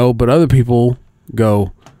 But other people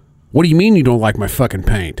go, what do you mean you don't like my fucking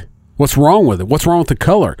paint? What's wrong with it? What's wrong with the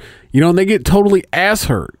color? And they get totally ass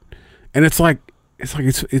hurt. And it's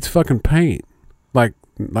fucking paint. Like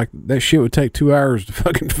that shit would take 2 hours to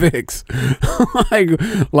fucking fix.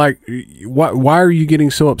 why are you getting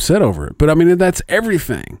so upset over it? But I mean, that's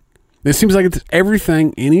everything. It seems like it's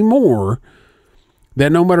everything anymore,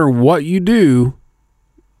 that no matter what you do,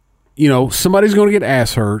 somebody's going to get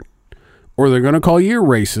ass hurt, or they're going to call you a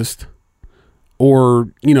racist,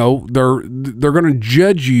 or they're going to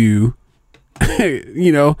judge you,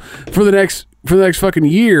 for the next fucking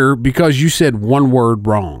year because you said one word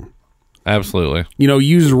wrong. Absolutely.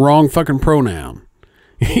 Use the wrong fucking pronoun.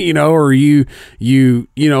 Or you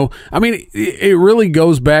I mean, it really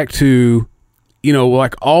goes back to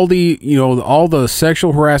like all the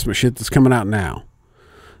sexual harassment shit that's coming out now.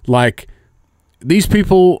 Like, these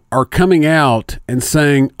people are coming out and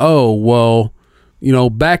saying, oh, well,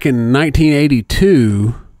 back in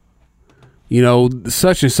 1982,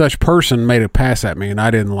 such and such person made a pass at me and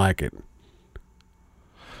I didn't like it.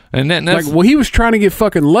 And that's like, well, he was trying to get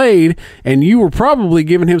fucking laid, and you were probably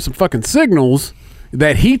giving him some fucking signals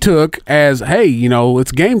that he took as, hey,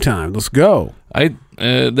 it's game time. Let's go.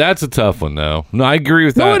 That's a tough one, though. No, I agree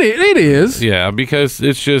with that. No, it is. Yeah, because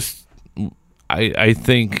it's just, I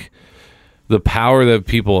think the power that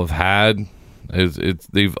people have had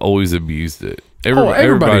they've always abused it.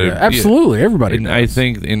 Everybody absolutely. Yeah. Everybody and does. I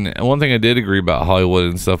think, and one thing I did agree about Hollywood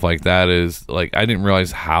and stuff like that is, like, I didn't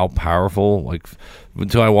realize how powerful, like,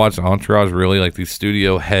 until I watched Entourage, really, like, these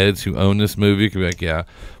studio heads who own this movie could be like, yeah,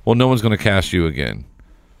 well, no one's going to cast you again.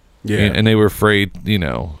 Yeah. And they were afraid,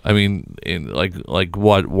 I mean, like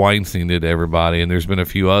what Weinstein did to everybody, and there's been a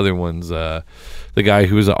few other ones. The guy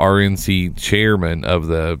who was the RNC chairman of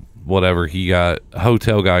the whatever, he got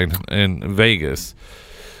hotel guy in Vegas.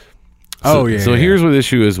 So here's what the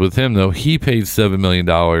issue is with him, though. He paid $7 million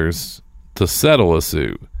to settle a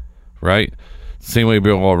suit, right? Same way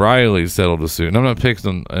Bill O'Reilly settled a suit. And I'm not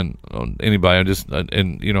picking on anybody. I'm just,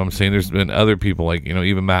 I'm saying there's been other people, like,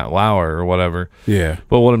 even Matt Lauer or whatever. Yeah.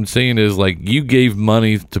 But what I'm saying is, like, you gave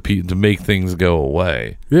money to make things go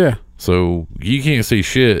away. Yeah. So you can't say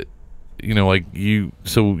shit. You know, like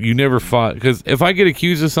so you never fought. Because if I get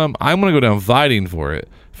accused of something, I'm going to go down fighting for it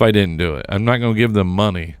if I didn't do it. I'm not going to give them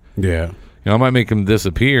money. Yeah. You know, I might make them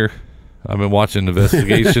disappear. I've been watching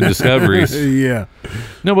Investigation Discoveries. Yeah.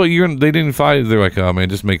 No, but they didn't fight. They're like, oh man,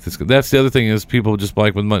 just make this. That's the other thing is people just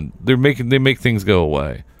like with money. They make things go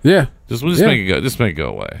away. Yeah. Just Yeah. make it go. Just make it go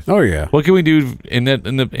away. Oh yeah. What can we do? And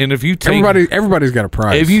if you take Everybody's got a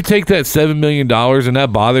price. if you take that $7 million and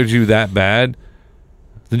that bothers you that bad,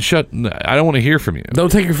 then I don't want to hear from you.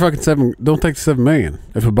 don't take your fucking don't take the $7 million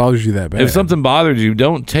if it bothers you that bad. If something bothered you,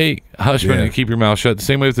 don't take hush money Yeah. and keep your mouth shut. The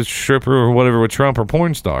same way with the stripper or whatever with Trump or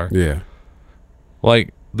porn star. Yeah.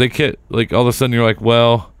 Like they can't. Like all of a sudden you're like,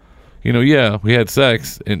 well, you know, yeah, we had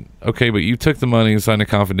sex, and okay, but you took the money and signed a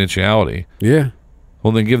confidentiality. Yeah.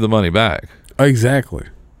 Well, then give the money back. Exactly.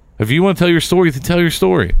 If you want to tell your story, then tell your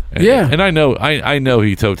story. And, Yeah. and I know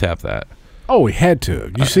he toe tapped that. Oh, he had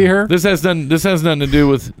to. You see her? This has nothing to do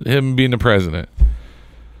with him being the president.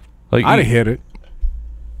 Like I'd have hit it.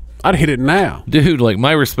 I'd hit it now. dude, like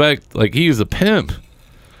my respect, like he is a pimp.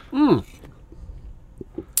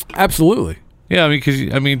 Absolutely. Yeah, I mean,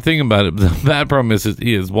 because think about it. The bad problem is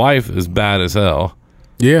his wife is bad as hell.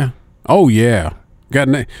 Yeah. Oh yeah.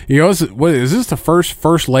 You know, what is this the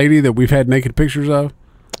first lady that we've had naked pictures of?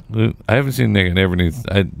 I haven't seen Nick never needs.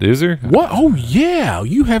 Is there? What? Oh yeah.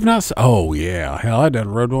 You have not. Oh yeah. Hell, I done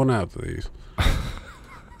rode one out to these.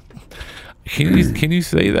 Can you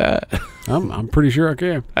say that? I'm pretty sure I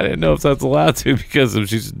can. I didn't know if that's allowed to because of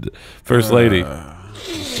she's first lady. Let's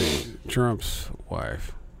see. Trump's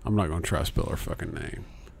wife. I'm not going to try to spell her fucking name.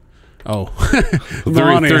 Oh,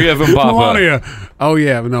 Three of them pop up. Melania. Oh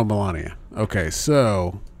yeah, no Melania. Okay,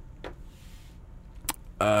 so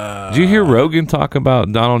Did you hear Rogan talk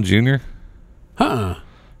about Donald Jr.?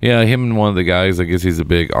 Yeah, him and one of the guys. I guess he's a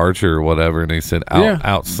big archer or whatever, and they said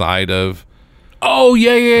outside of Oh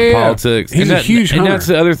yeah. politics. He's a huge and hunter. that's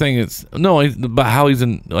the other thing. It's about how he's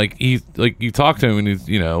in. Like you talk to him and he's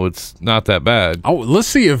it's not that bad. Oh, let's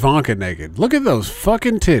see Ivanka naked. Look at those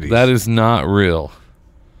fucking titties. That is not real.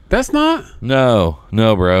 That's not. No,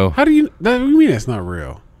 bro. How do you? What do you mean that's not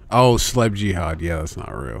real? Oh, Sleb Jihad. Yeah, that's not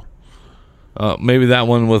real. Maybe that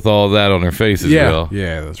one with all that on her face is real.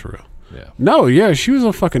 Yeah, that's real. Yeah. No, yeah, she was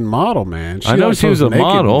a fucking model, man. I know always she was a naked and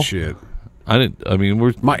model. Shit.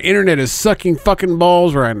 We're. My internet is sucking fucking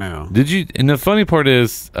balls right now. Did you? And the funny part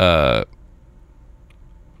is, I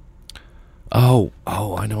know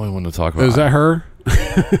I want to talk about. Is that her?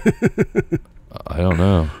 I don't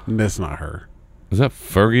know. That's not her. Is that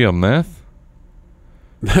Fergie on meth?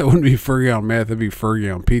 That wouldn't be Fergie on meth. That'd be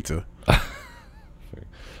Fergie on pizza.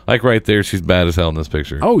 Like right there, she's bad as hell in this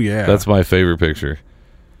picture. Oh yeah, That's my favorite picture.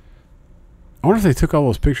 I wonder if they took all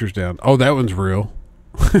those pictures down. Oh, that one's real.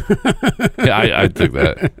 Yeah, I took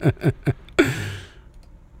that.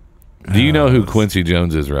 Do you know who Quincy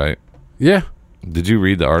Jones is, right? Yeah. Did you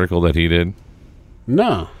read the article that he did?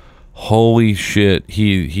 No. Holy shit,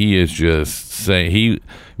 he is just saying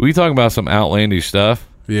we talking about some outlandish stuff.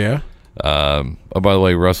 Yeah. Oh, by the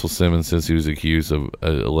way, Russell Simmons, since he was accused of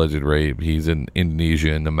alleged rape, he's in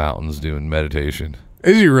Indonesia in the mountains doing meditation.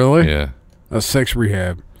 Is he really? Yeah. A sex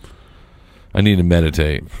rehab. I need to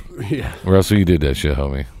meditate. Yeah. Russell, you did that shit,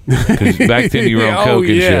 homie. 'Cause back then you were on coke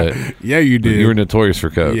and shit. Yeah, you did. You were notorious for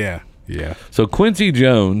coke. Yeah. Yeah. So Quincy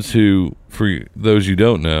Jones, who, for those you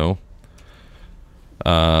don't know,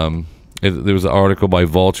 there was an article by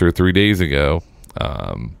Vulture 3 days ago,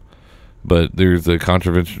 but there's a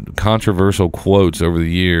controversial quotes over the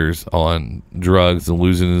years on drugs and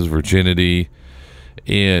losing his virginity.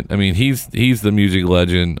 And I mean, he's the music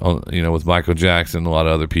legend, with Michael Jackson and a lot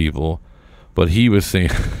of other people, but he was saying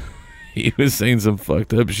some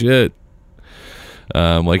fucked up shit.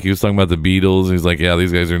 Like he was talking about the Beatles. And he's like, yeah,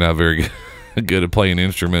 these guys are not very good at playing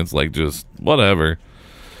instruments. Like just whatever.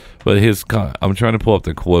 But I'm trying to pull up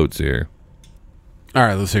the quotes here. All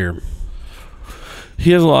right, let's hear him.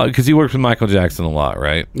 He has a lot because he worked with Michael Jackson a lot,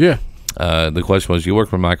 right? Yeah. The question was, you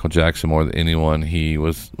worked with Michael Jackson more than anyone he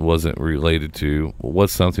wasn't related to.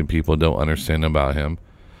 What's something people don't understand about him?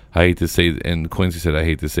 I hate to say, and Quincy said, I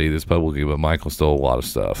hate to say this publicly, but Michael stole a lot of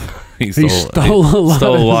stuff. He stole a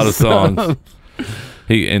lot of songs.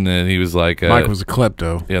 And then he was like, Mike was a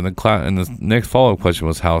klepto. Yeah, and the next follow-up question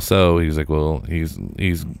was, how so? He was like, well, he's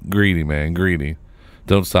greedy, man, greedy.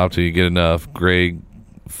 Don't stop till you get enough. Greg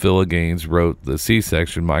Philaganes wrote the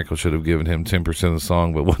C-section. Michael should have given him 10% of the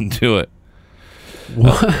song, but wouldn't do it.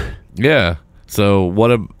 What? Yeah. So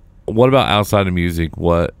what about outside of music?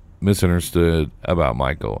 What misunderstood about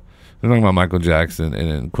Michael? They're talking about Michael Jackson,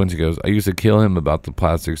 and then Quincy goes, I used to kill him about the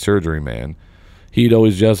plastic surgery man. he'd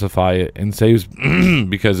always justify it and say it was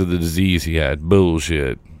because of the disease he had.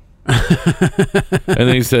 Bullshit. And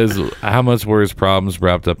then he says, how much were his problems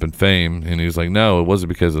wrapped up in fame? And he's like, no, it wasn't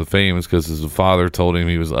because of the fame. It's because his father told him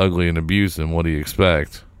he was ugly and abusive. And what do you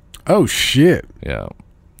expect? Oh, shit. Yeah.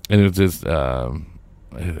 And it's just, and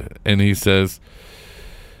he says,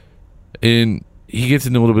 and he gets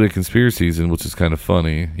into a little bit of conspiracies, and which is kind of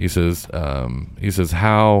funny. He says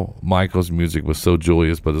how Michael's music was so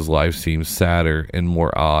joyous, but his life seemed sadder and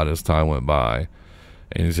more odd as time went by.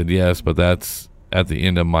 And he said, yes, but that's at the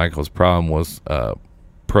end of Michael's problem was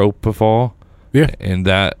propofol. Yeah. And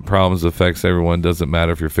that problems affects everyone. Doesn't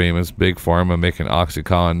matter if you're famous. Big Pharma making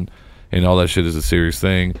OxyContin and all that shit is a serious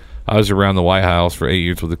thing. I was around the White House for 8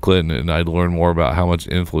 years with the Clinton, and I'd learned more about how much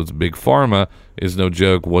influence Big Pharma is. No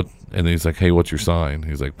joke. What? And then he's like, hey, what's your sign?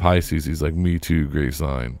 He's like, Pisces. He's like, me too, great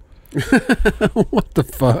sign. What the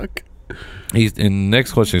fuck? In the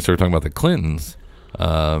next question, he started talking about the Clintons.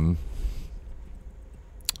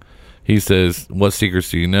 He says, what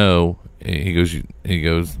secrets do you know? And he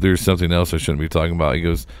goes, there's something else I shouldn't be talking about. He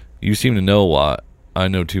goes, you seem to know a lot. I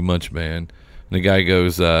know too much, man. And the guy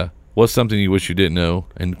goes, what's something you wish you didn't know?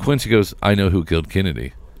 And Quincy goes, I know who killed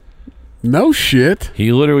Kennedy. No shit.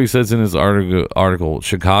 He literally says in his article,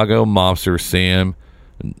 Chicago mobster Sam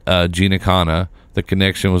Giancana, the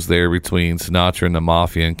connection was there between Sinatra and the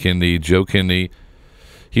mafia and Kennedy. Joe Kennedy,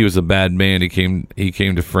 he was a bad man. He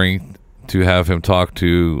came to Frank to have him talk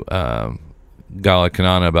to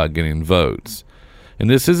Giancana about getting votes. And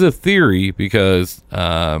this is a theory because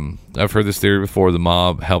I've heard this theory before. The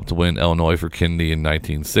mob helped win Illinois for Kennedy in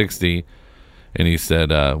 1960. And he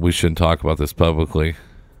said, we shouldn't talk about this publicly.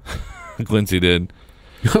 Quincy did.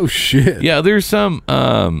 Oh, shit. Yeah, there's some...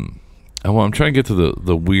 I'm trying to get to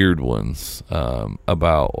the weird ones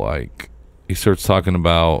about, like... He starts talking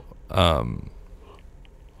about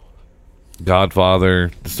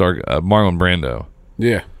Godfather, Marlon Brando.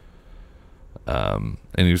 Yeah. And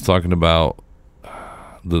he was talking about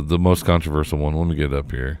the most controversial one. Let me get it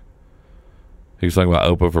up here. He was talking about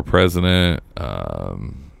Oprah for president.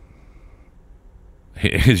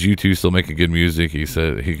 His U2 still making good music. He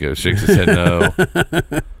said shakes his head no.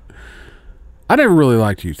 I never really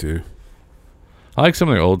liked U2. I like some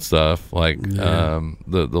of their old stuff, like Yeah.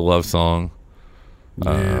 the love song.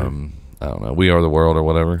 Yeah. I don't know, We Are the World or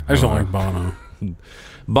whatever. I just don't like Bono.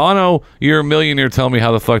 Bono, you're a millionaire. Tell me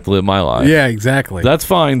how the fuck to live my life. Yeah, exactly. That's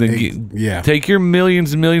fine. Then yeah. take your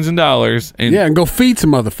millions and millions of dollars and and go feed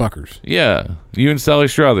some motherfuckers. yeah, you and Sally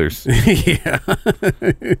Struthers. Yeah. All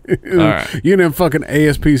right. You know them fucking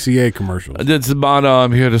ASPCA commercials. It's Bono.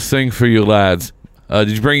 I'm here to sing for you lads.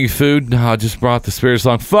 Did you bring you food? No, I just brought the Spirit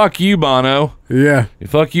song. Fuck you, Bono. Yeah.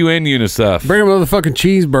 Fuck you and UNICEF. Bring him a motherfucking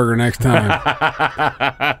cheeseburger next time.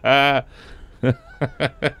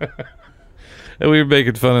 And we were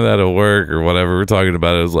making fun of that at work or whatever. We're talking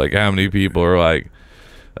about it. It was like how many people are like,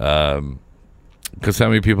 because how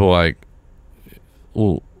many people are like,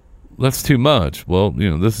 well, that's too much. Well,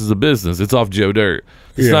 this is a business. It's off Joe Dirt.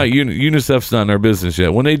 It's not UNICEF's not in our business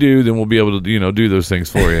yet. When they do, then we'll be able to do those things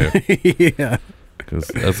for you. Yeah. Because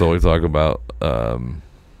that's all we talk about.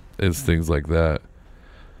 Is things like that.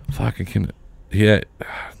 Fucking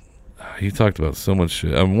he talked about so much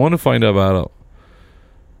shit. I want to find out about.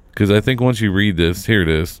 Because I think once you read this, here it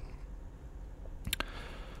is.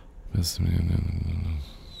 All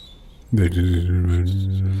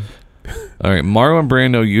right, Marlon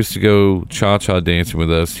Brando used to go cha-cha dancing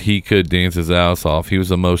with us. He could dance his ass off. He was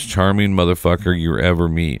the most charming motherfucker you ever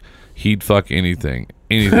meet. He'd fuck anything.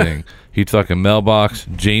 He'd fuck a mailbox,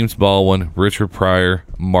 James Baldwin, Richard Pryor,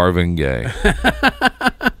 Marvin Gaye.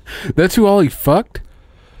 That's who all he fucked?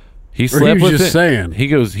 He slept was with just saying. He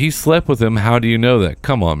goes, he slept with him. How do you know that?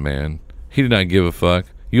 Come on, man. He did not give a fuck.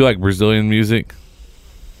 You like Brazilian music?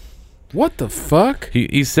 What the fuck?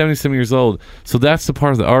 He's 77 years old. So that's the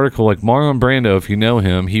part of the article. Like Marlon Brando, if you know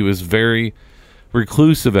him, he was very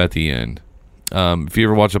reclusive at the end. If you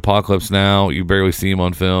ever watch Apocalypse Now, you barely see him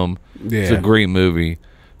on film. Yeah. It's a great movie.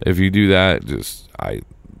 If you do that, I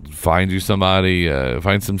find you somebody,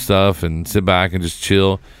 find some stuff and sit back and just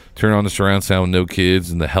chill. Turn on the surround sound with no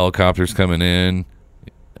kids and the helicopters coming in.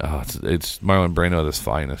 Oh, it's Marlon Brando at his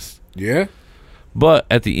finest. Yeah? But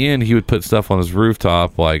at the end, he would put stuff on his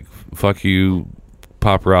rooftop like "fuck you,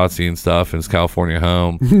 paparazzi" and stuff in his California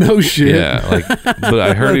home. No shit. Yeah, but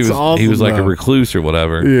I heard he was awesome, like a though. recluse or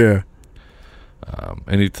whatever. Yeah.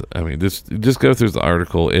 And just go through the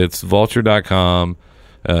article. It's vulture.com,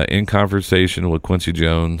 in conversation with Quincy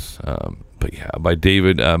Jones. But yeah, by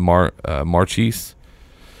David Marchese.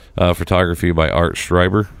 Photography by Art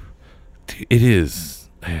Schreiber. It is,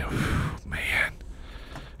 man.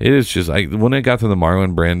 It is just like when it got to the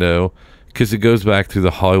Marlon Brando, because it goes back to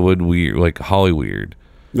the Hollywood weird, like Holly weird.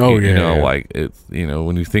 Oh, you yeah. know, like it's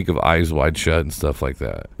when you think of Eyes Wide Shut and stuff like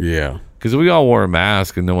that. Yeah. Because we all wore a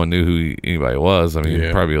mask and no one knew who anybody was. I mean,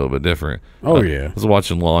 Yeah. probably a little bit different. Oh, yeah. I was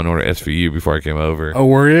watching Law and Order SVU before I came over. Oh,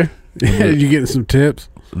 were you? Did you getting some tips?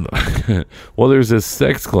 Well, there's this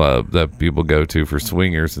sex club that people go to for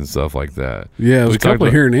swingers and stuff like that. Yeah, there's We a couple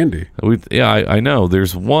talked here in Indy. I know.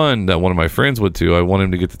 There's one that one of my friends went to. I want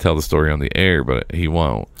him to get to tell the story on the air, but he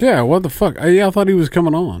won't. Yeah, what the fuck? I thought he was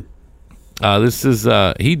coming on. This is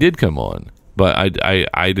he did come on, but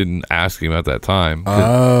I didn't ask him at that time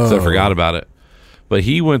Oh. so I forgot about it. But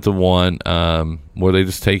he went to one where they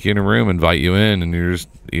just take you in a room, invite you in, and you're just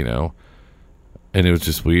and it was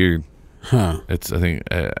just weird. Huh. It's I think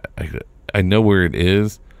I know where it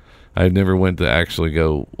is. I've never went to actually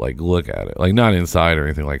go like look at it, like not inside or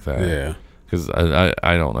anything like that. Yeah. Because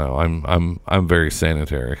I don't know. I'm very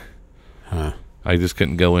sanitary. Huh. I just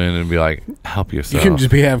couldn't go in and be like, help You yourself. can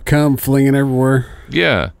just have cum flinging everywhere.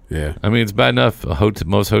 Yeah. Yeah. I mean, it's bad enough.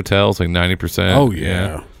 Most hotels, like 90%. Oh,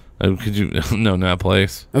 yeah. Could you? No, not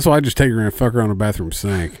place. That's why I just take her and fuck her on a bathroom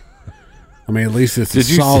sink. I mean, at least it's a Did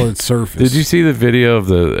you solid surface. Did you see the video of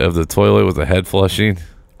the toilet with the head flushing?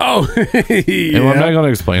 Oh, yeah. And I'm not going to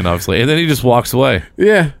explain, obviously. And then he just walks away.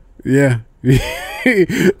 Yeah, yeah. The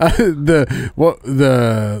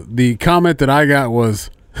comment that I got was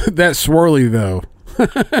that swirly though.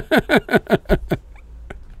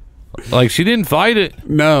 Like she didn't fight it.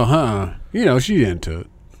 No, huh? She into it.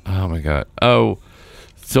 Oh my god. Oh,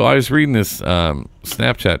 so I was reading this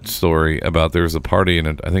Snapchat story about there was a party in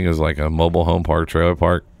I think it was like a mobile home park, trailer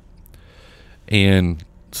park, and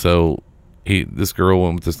so this girl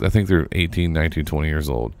went with this. I think they're 18, 19, 20 years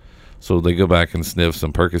old. So they go back and sniff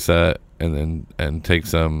some Percocet and take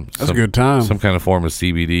some. That's a good time. Some kind of form of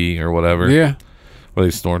CBD or whatever. Yeah. Or they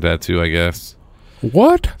snort that too, I guess.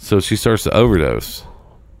 What? So she starts to overdose.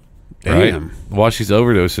 Damn. Right? While she's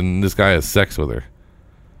overdosing, this guy has sex with her.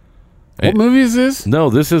 What movie is this? No,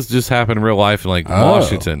 this has just happened in real life in like Oh.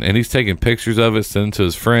 Washington, and he's taking pictures of it, sending to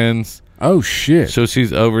his friends. Oh shit. So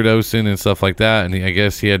she's overdosing and stuff like that, and I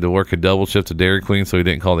guess he had to work a double shift at Dairy Queen, so he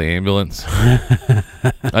didn't call the ambulance.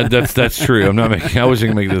 That's true. I'm not making. I wish I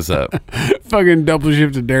could make this up. Fucking double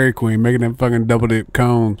shifted Dairy Queen, making them fucking double dip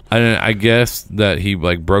cones. I guess that he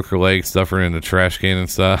like broke her leg, stuffed her in the trash can and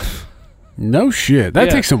stuff. No shit. That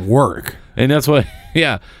Yeah. takes some work. And that's what,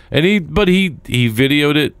 yeah. And he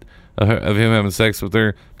videoed it of him having sex with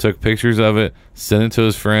her, took pictures of it, sent it to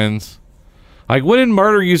his friends. Like, when in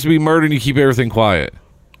murder used to be murder and you keep everything quiet.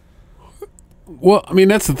 Well, I mean,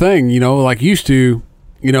 that's the thing, like used to,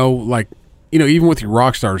 even with your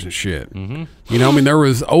rock stars and shit. Mm-hmm. I mean, there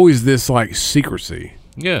was always this like secrecy,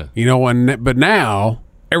 Yeah. but now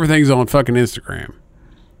everything's on fucking Instagram.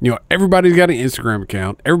 Everybody's got an Instagram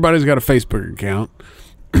account. Everybody's got a Facebook account.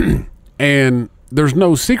 And there's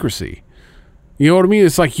no secrecy. You know what I mean?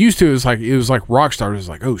 It's like used to, it was like rock stars. It's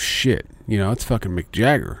like, oh shit, it's fucking Mick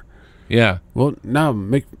Jagger. Yeah. Well, now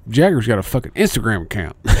Mick Jagger's got a fucking Instagram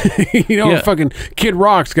account. Yeah. Fucking Kid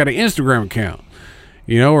Rock's got an Instagram account.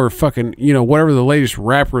 Or fucking, whatever the latest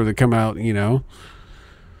rapper that come out, It's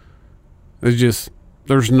just,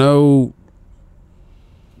 there's no,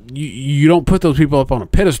 you don't put those people up on a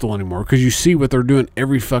pedestal anymore because you see what they're doing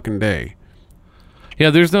every fucking day. Yeah,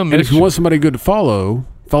 there's no And if mixture. you want somebody good to follow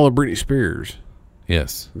Britney Spears.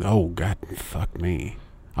 Yes. Oh, God, fuck me.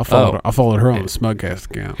 I followed her on the Smugcast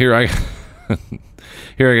account. Here I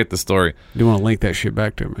get the story. Do you want to link that shit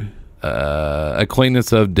back to me?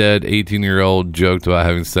 Acquaintance of dead 18-year-old joked about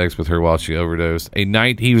having sex with her while she overdosed. He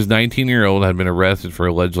was 19-year-old, had been arrested for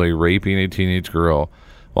allegedly raping a teenage girl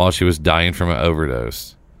while she was dying from an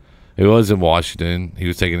overdose. It was in Washington. He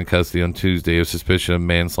was taken into custody on Tuesday of suspicion of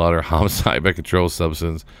manslaughter, homicide by controlled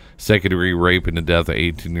substance, second-degree rape, and the death of an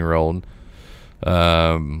 18-year-old.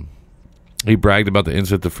 He bragged about the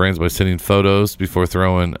incident to friends by sending photos before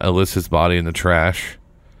throwing Alyssa's body in the trash.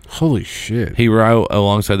 Holy shit. He wrote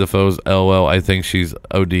alongside the photos, LOL, I think she's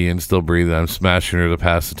OD and still breathing. I'm smashing her to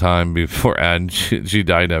pass the time, before adding she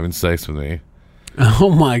died having sex with me. Oh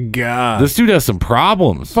my God. This dude has some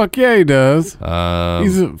problems. Fuck yeah, he does.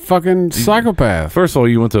 He's a fucking psychopath. First of all,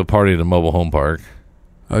 you went to a party at a mobile home park.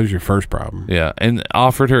 That was your first problem. Yeah, and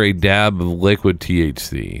offered her a dab of liquid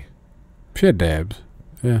THC. She had dabs.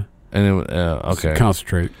 Yeah. And then, okay.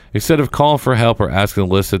 Concentrate. Instead of calling for help or asking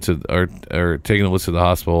Alyssa or taking Alyssa to the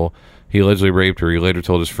hospital, he allegedly raped her. He later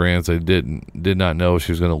told his friends they did not know if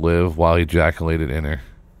she was going to live while he ejaculated in her.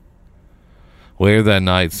 Later that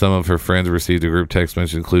night, some of her friends received a group text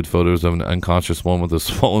message include photos of an unconscious woman with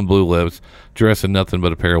swollen blue lips, dressed in nothing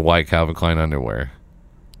but a pair of white Calvin Klein underwear.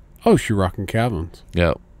 Oh, she rocking Calvin's.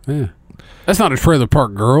 Yep. Yeah. That's not a trailer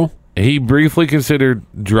park girl. He briefly considered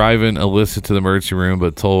driving Alyssa to the emergency room,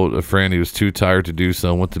 but told a friend he was too tired to do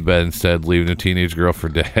so and went to bed instead, leaving the teenage girl for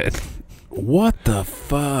dead. What the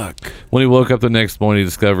fuck? When he woke up the next morning, he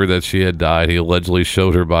discovered that she had died. He allegedly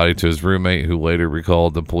showed her body to his roommate, who later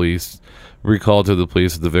recalled to the police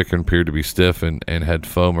that the victim appeared to be stiff and had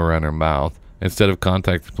foam around her mouth. Instead of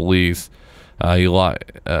contacting police, he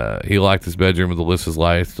locked his bedroom with Alyssa's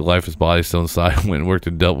lifeless body still inside and went and worked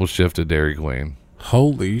a double shift at Dairy Queen.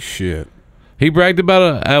 Holy shit. He bragged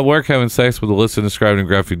about at work having sex with Alyssa and described in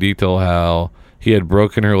graphic detail how he had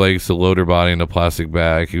broken her legs to load her body in a plastic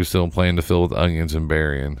bag he was still planning to fill with onions and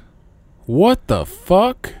burying. What the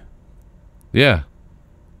fuck? Yeah.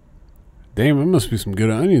 Damn, it must be some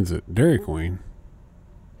good onions at Dairy Queen.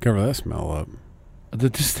 Cover that smell up.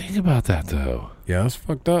 Just think about that, though. Yeah, that's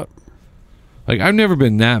fucked up. Like, I've never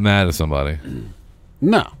been that mad at somebody.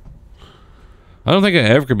 No. I don't think I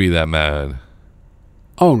ever could be that mad.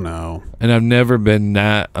 Oh, no. And I've never been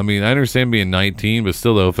that. I mean, I understand being 19, but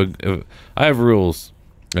still, though, if I have rules.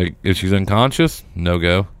 Like, if she's unconscious, no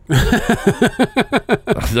go.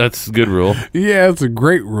 That's a good rule. Yeah, it's a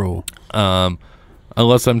great rule.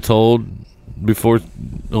 Unless I'm told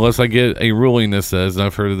unless I get a ruling that says, and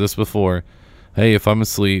I've heard of this before, hey, if I'm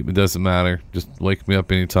asleep, it doesn't matter. Just wake me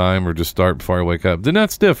up anytime or just start before I wake up. Then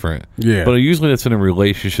that's different. Yeah. But usually that's in a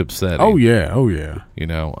relationship setting. Oh, yeah. Oh, yeah. You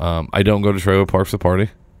know, I don't go to trailer parks to party.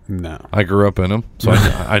 No. I grew up in them, so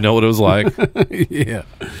I know what it was like. Yeah.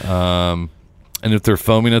 And if they're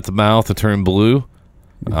foaming at the mouth and turn blue,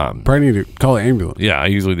 probably need to call an ambulance. yeah, I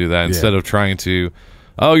usually do that instead of trying to,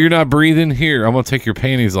 oh, you're not breathing? Here, I'm going to take your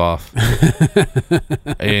panties off.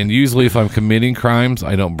 And usually if I'm committing crimes,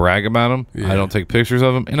 I don't brag about them. Yeah. I don't take pictures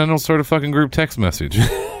of them. And I don't start a fucking group text message.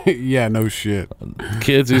 Yeah, no shit.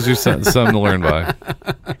 Kids, these are something to learn by.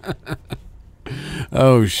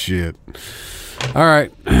 Oh, shit. All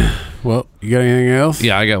right. Well, you got anything else?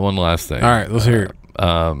 Yeah, I got one last thing. All right, let's hear it.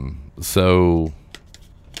 So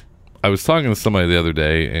I was talking to somebody the other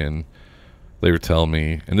day, and they were telling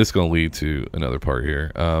me, and this is going to lead to another part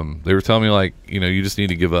here. They were telling me, like, you know, you just need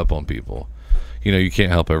to give up on people. You know, you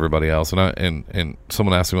can't help everybody else. And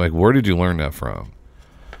someone asked me, like, where did you learn that from?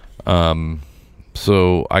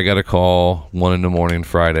 So I got a call 1 a.m.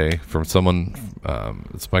 Friday from someone.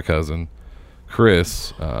 It's my cousin,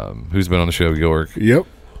 Chris, who's been on the show, York. Yep.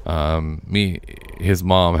 His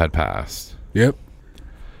mom had passed. Yep.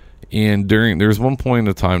 And there was one point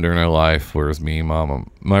in time during our life where it was me, mom,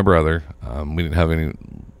 my brother. We didn't have any,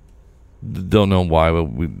 don't know why, but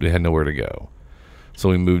we had nowhere to go. So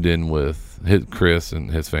we moved in with Chris and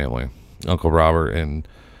his family, Uncle Robert. And,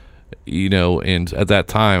 you know, and at that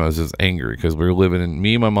time I was just angry because we were living in,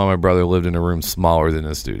 me, my mom, my brother lived in a room smaller than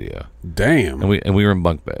the studio. Damn. And we were in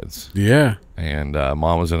bunk beds. Yeah. And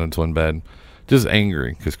mom was in a twin bed. Just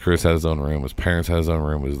angry because Chris had his own room. His parents had his own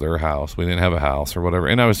room. It was their house. We didn't have a house or whatever.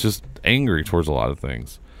 And I was just angry towards a lot of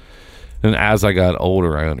things. And as I got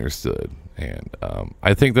older, I understood. And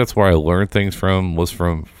I think that's where I learned things from was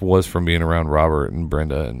from being around Robert and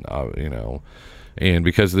Brenda. And, you know, and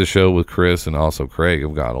because of the show with Chris and also Craig,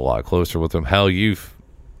 I've gotten a lot closer with them. Hell,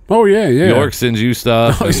 Oh, yeah, yeah. York sends you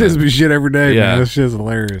stuff. Oh, he sends me shit every day, Yeah. man. That shit's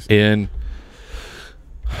hilarious. And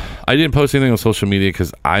I didn't post anything on social media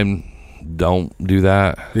because don't do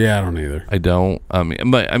that. Yeah, I don't either. I don't.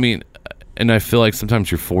 And I feel like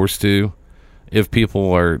sometimes you're forced to, if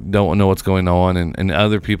people don't know what's going on, and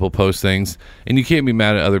other people post things, and you can't be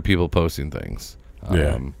mad at other people posting things.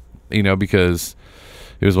 Yeah. You know, because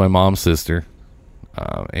it was my mom's sister,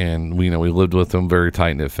 and we lived with them, very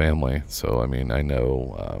tight knit family. So I mean, I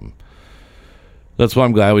know. That's why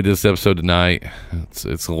I'm glad we did this episode tonight.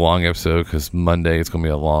 It's a long episode because Monday it's going to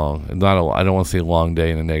be I don't want to say a long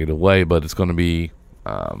day in a negative way, but it's going to be.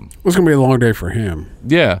 It's going to be a long day for him.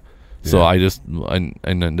 Yeah. So I just and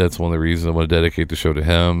that's one of the reasons I want to dedicate the show to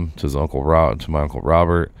him, to my Uncle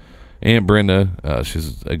Robert, and Brenda.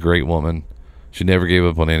 She's a great woman. She never gave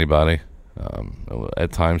up on anybody.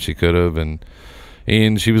 At times she could have,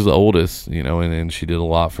 and she was the oldest, you know, and she did a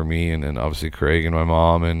lot for me, and obviously Craig and my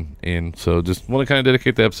mom, and so just want to kind of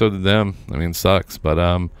dedicate the episode to them. I mean, it sucks, but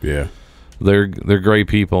yeah, they're great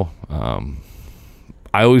people.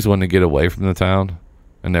 I always wanted to get away from the town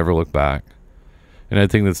and never look back, and I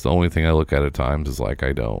think that's the only thing I look at times is like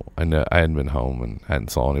I hadn't been home and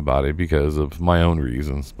hadn't saw anybody because of my own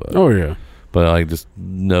reasons. But oh yeah, but I just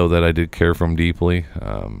know that I did care for them deeply,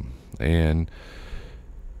 and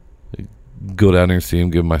go down there and see him,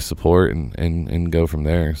 give him my support, and go from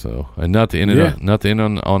there. So, and not to end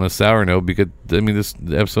on a sour note, because I mean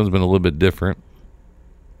the episode's been a little bit different.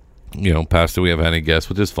 past that we haven't had any guests,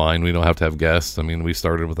 which is fine. We don't have to have guests. I mean, we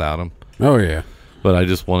started without them. Oh yeah. But I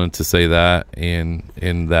just wanted to say that in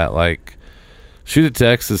that, like, shoot a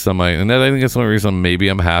text to somebody, and I think that's the only reason maybe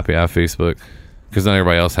I'm happy I have Facebook, because not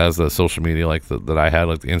everybody else has the social media like that I had,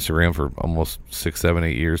 like the Instagram for almost 6, 7,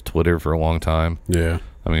 8 years, Twitter for a long time. Yeah.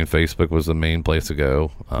 I mean, Facebook was the main place to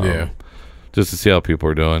go. Yeah. Just to see how people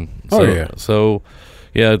are doing. Oh, yeah. So,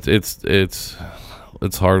 yeah, it's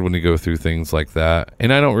hard when you go through things like that,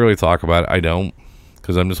 and I don't really talk about it. I don't,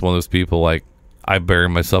 because I'm just one of those people, like, I bury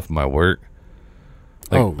myself in my work.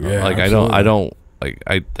 Like, like absolutely.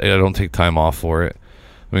 I don't take time off for it.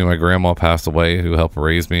 I mean, my grandma passed away, who helped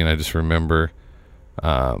raise me, and I just remember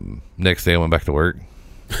next day I went back to work.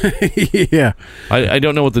 Yeah. I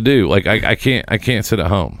don't know what to do. Like, I can't sit at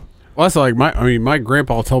home. Well, that's like my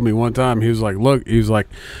grandpa told me one time. He was like, "Look," he was like,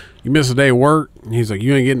 "You miss a day of work." And he's like,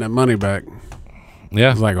 "You ain't getting that money back." Yeah.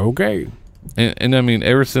 I was like, "Okay." And I mean,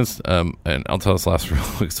 ever since, and I'll tell this last real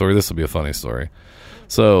quick story. This will be a funny story.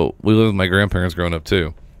 So we lived with my grandparents growing up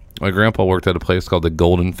too. My grandpa worked at a place called the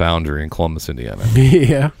Golden Foundry in Columbus, Indiana.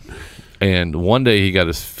 Yeah. And one day he got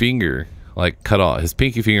his finger cut off, his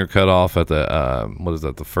pinky finger cut off at the what is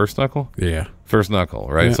that? The first knuckle? Yeah. First knuckle,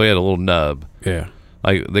 right? Yeah. So he had a little nub. Yeah.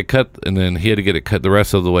 Like they cut, and then he had to get it cut the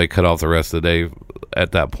rest of the way, cut off the rest of the day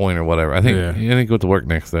at that point or whatever. I think he didn't go to work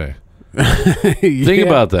next day. Think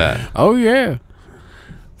about that. Oh yeah.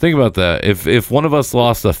 Think about that. If one of us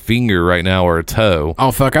lost a finger right now or a toe,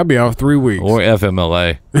 oh fuck, I'd be off 3 weeks. or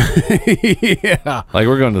FMLA, yeah. like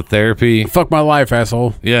we're going to therapy. Fuck my life,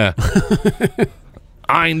 asshole. Yeah.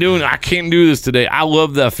 I can't do this today. I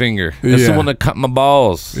love that finger. That's the one that cut my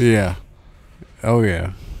balls. Yeah. Oh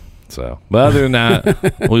yeah. So, but other than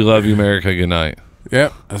that, we love you, America. Good night.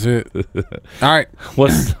 Yep, that's it. All right.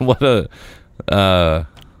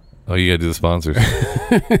 Oh, you gotta do the sponsors.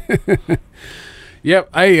 Yep.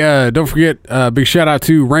 Hey, don't forget, big shout out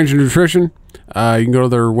to Ranger Nutrition. You can go to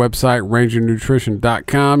their website,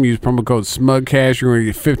 rangernutrition.com. Use promo code SMUGCASH. You're going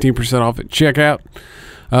to get 15% off at checkout.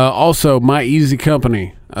 Also, My Easy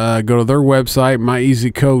Company. Go to their website,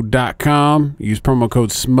 myeasycode.com. Use promo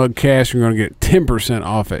code SMUGCASH. You're going to get 10%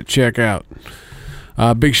 off at checkout.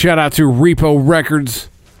 Big shout out to Repo Records.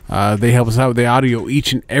 They help us out with the audio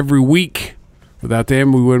each and every week. Without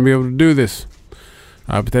them, we wouldn't be able to do this.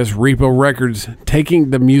 But that's Repo Records, taking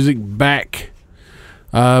the music back.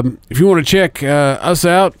 If you want to check us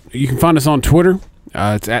out, you can find us on Twitter.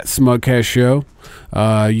 It's at SmugCast Show.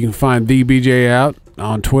 You can find the BJ out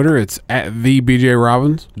on Twitter. It's at the BJ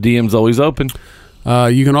Robbins. DM's always open.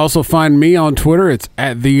 You can also find me on Twitter. It's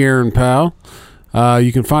at the Aaron Powell.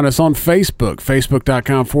 You can find us on Facebook,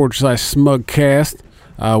 facebook.com/SmugCast.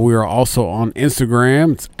 We are also on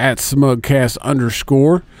Instagram. It's at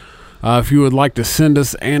SmugCast_. If you would like to send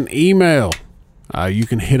us an email, you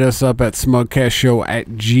can hit us up at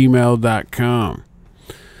smugcastshow@gmail.com.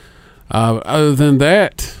 Other than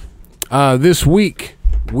that, this week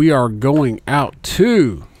we are going out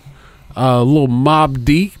to a little Mobb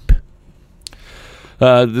Deep.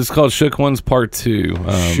 This is called Shook Ones Part 2.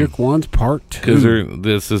 Shook Ones Part 2. Because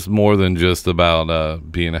this is more than just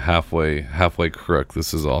about being a halfway crook.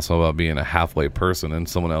 This is also about being a halfway person in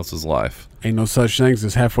someone else's life. Ain't no such things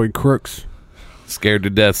as halfway crooks. Scared to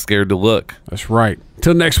death, scared to look. That's right.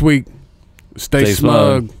 Till next week, stay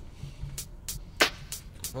smug.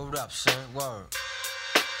 Hold up, son. Word.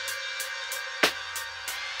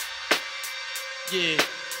 Yeah.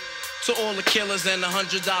 To all the killers and the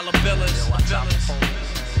 $100 billers.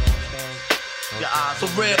 For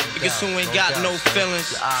real, niggas who ain't got no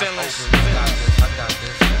feelings. I got this.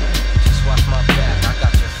 Just watch my back. I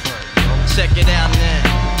got your front. Check it out now.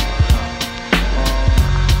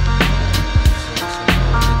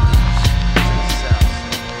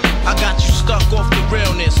 I got you stuck off the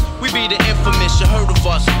realness. We be the infamous, you heard of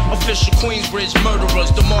us. Official Queensbridge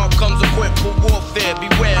murderers. The mob comes equipped for warfare.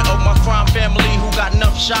 Beware of my crime family who got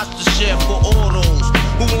enough shots to share for all those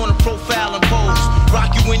who wanna profile and pose.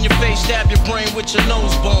 Rock you in your face, stab your brain with your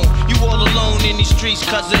nose bone. You all alone in these streets,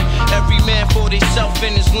 cousin. Every man for theyself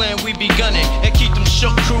in his land, we be gunning. And keep them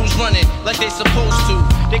shook crews running like they supposed to.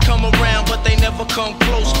 They come around, but they never come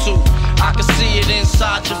close to. I can see it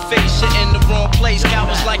inside your face, you're in the wrong place.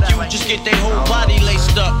 Cowards like you just get their whole body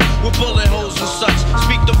laced up with bullet holes and such.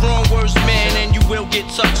 Speak the wrong words, man, and you will get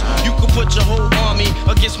touched. You could put your whole army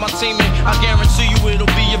against my team, and I guarantee you it'll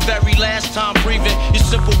be your very last time breathing. Your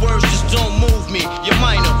simple words just don't move me. You're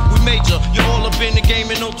minor, we major. You're all up in the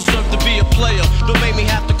game and don't deserve to be a player. Don't make me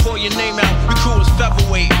have to call your name out. We crew is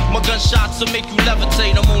featherweight. My gunshots will make you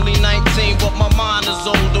levitate. I'm only 19, but my mind is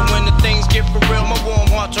older. When the things get for real, my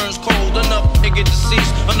warm heart turns cold. Enough nigga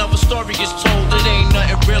deceased. Another story gets told, it ain't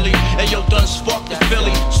nothing really. And yo, done sparked the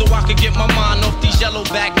Philly, so I could get my mind off these yellow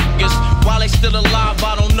back niggas. While they still alive,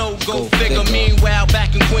 I don't know, go figure. Meanwhile,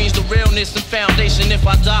 back in Queens, the realness and foundation. If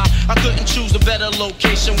I die, I couldn't choose a better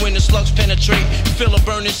location. When the slugs penetrate, feel a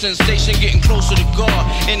burning sensation, getting closer to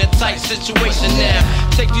God in a tight situation now.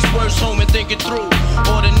 Take these words home and think it through,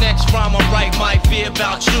 or the next rhyme I write might be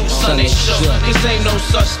about you. Son, they shook, cause ain't no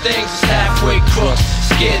such things as halfway crooks.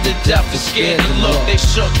 Scared to death and scared to look, they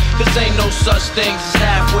shook, cause ain't no such things as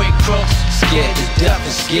halfway crooks. Scared to death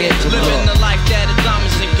and scared to look. Living the life that is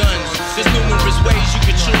diamonds and guns. There's numerous ways you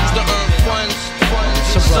can choose to earn funds.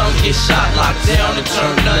 Some get shot, locked down, and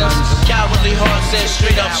turn nuns. Cowardly hearts and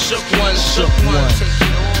straight up shook ones, shook ones.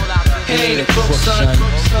 He ain't a crook, son.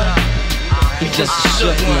 He just a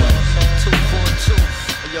shook one.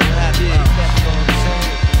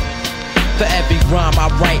 For every rhyme I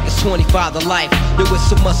write, it's 25 to life. There was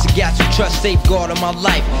so much I got to trust, safeguard of my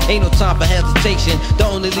life. Ain't no time for hesitation, that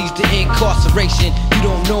only leads to incarceration. You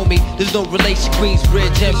don't know me, there's no relation.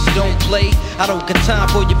 Queensbridge, MC don't play. I don't got time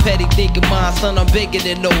for your petty thinking, mind, son, I'm bigger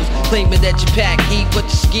than those. Claiming that you pack heat, but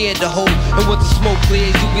you're scared to hold. And once the smoke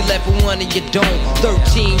clears, you be left with one and you don't. 13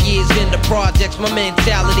 years in the projects, my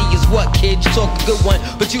mentality is what, kid? You talk a good one,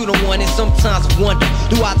 but you don't want it. Sometimes I wonder,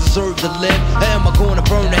 do I deserve to live? Or am I gonna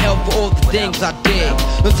burn to hell for all the things I did?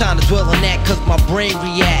 No time to dwell on that, cause my brain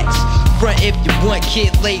reacts. Front if you want,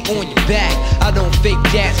 kid, lay on your back. I don't fake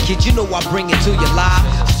jazz, kid, you know I bring it to your life.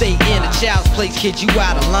 Stay in a child's place, kid, you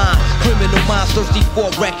out of line. Criminal minds thirsty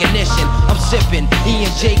for recognition. I'm sipping,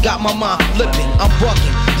 E&J got my mind flipping. I'm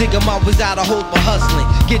bucking, digging my ways out of hope for hustling.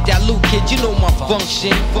 Get that loot, kid, you know my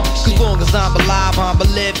function. Cause long as I'm alive, I'm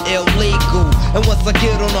live illegal. And once I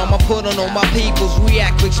get on them, I put on all my peoples.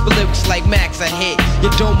 React quick, split lyrics like Max, I hit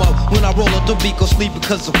your domo. When I roll up the beat, go sleep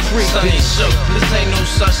because I'm free. Son, he shook, this ain't no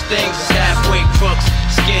such thing as halfway crooks.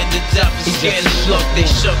 Scared to death and scared to look, they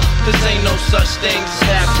shook. This ain't no such thing as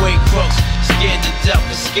halfway crooks. Scared to death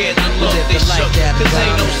and scared to look, they shook. This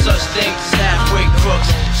ain't no such thing as halfway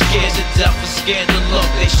crooks. Scared to death and scared to look,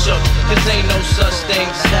 they shook. This ain't no such thing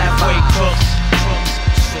as halfway crooks.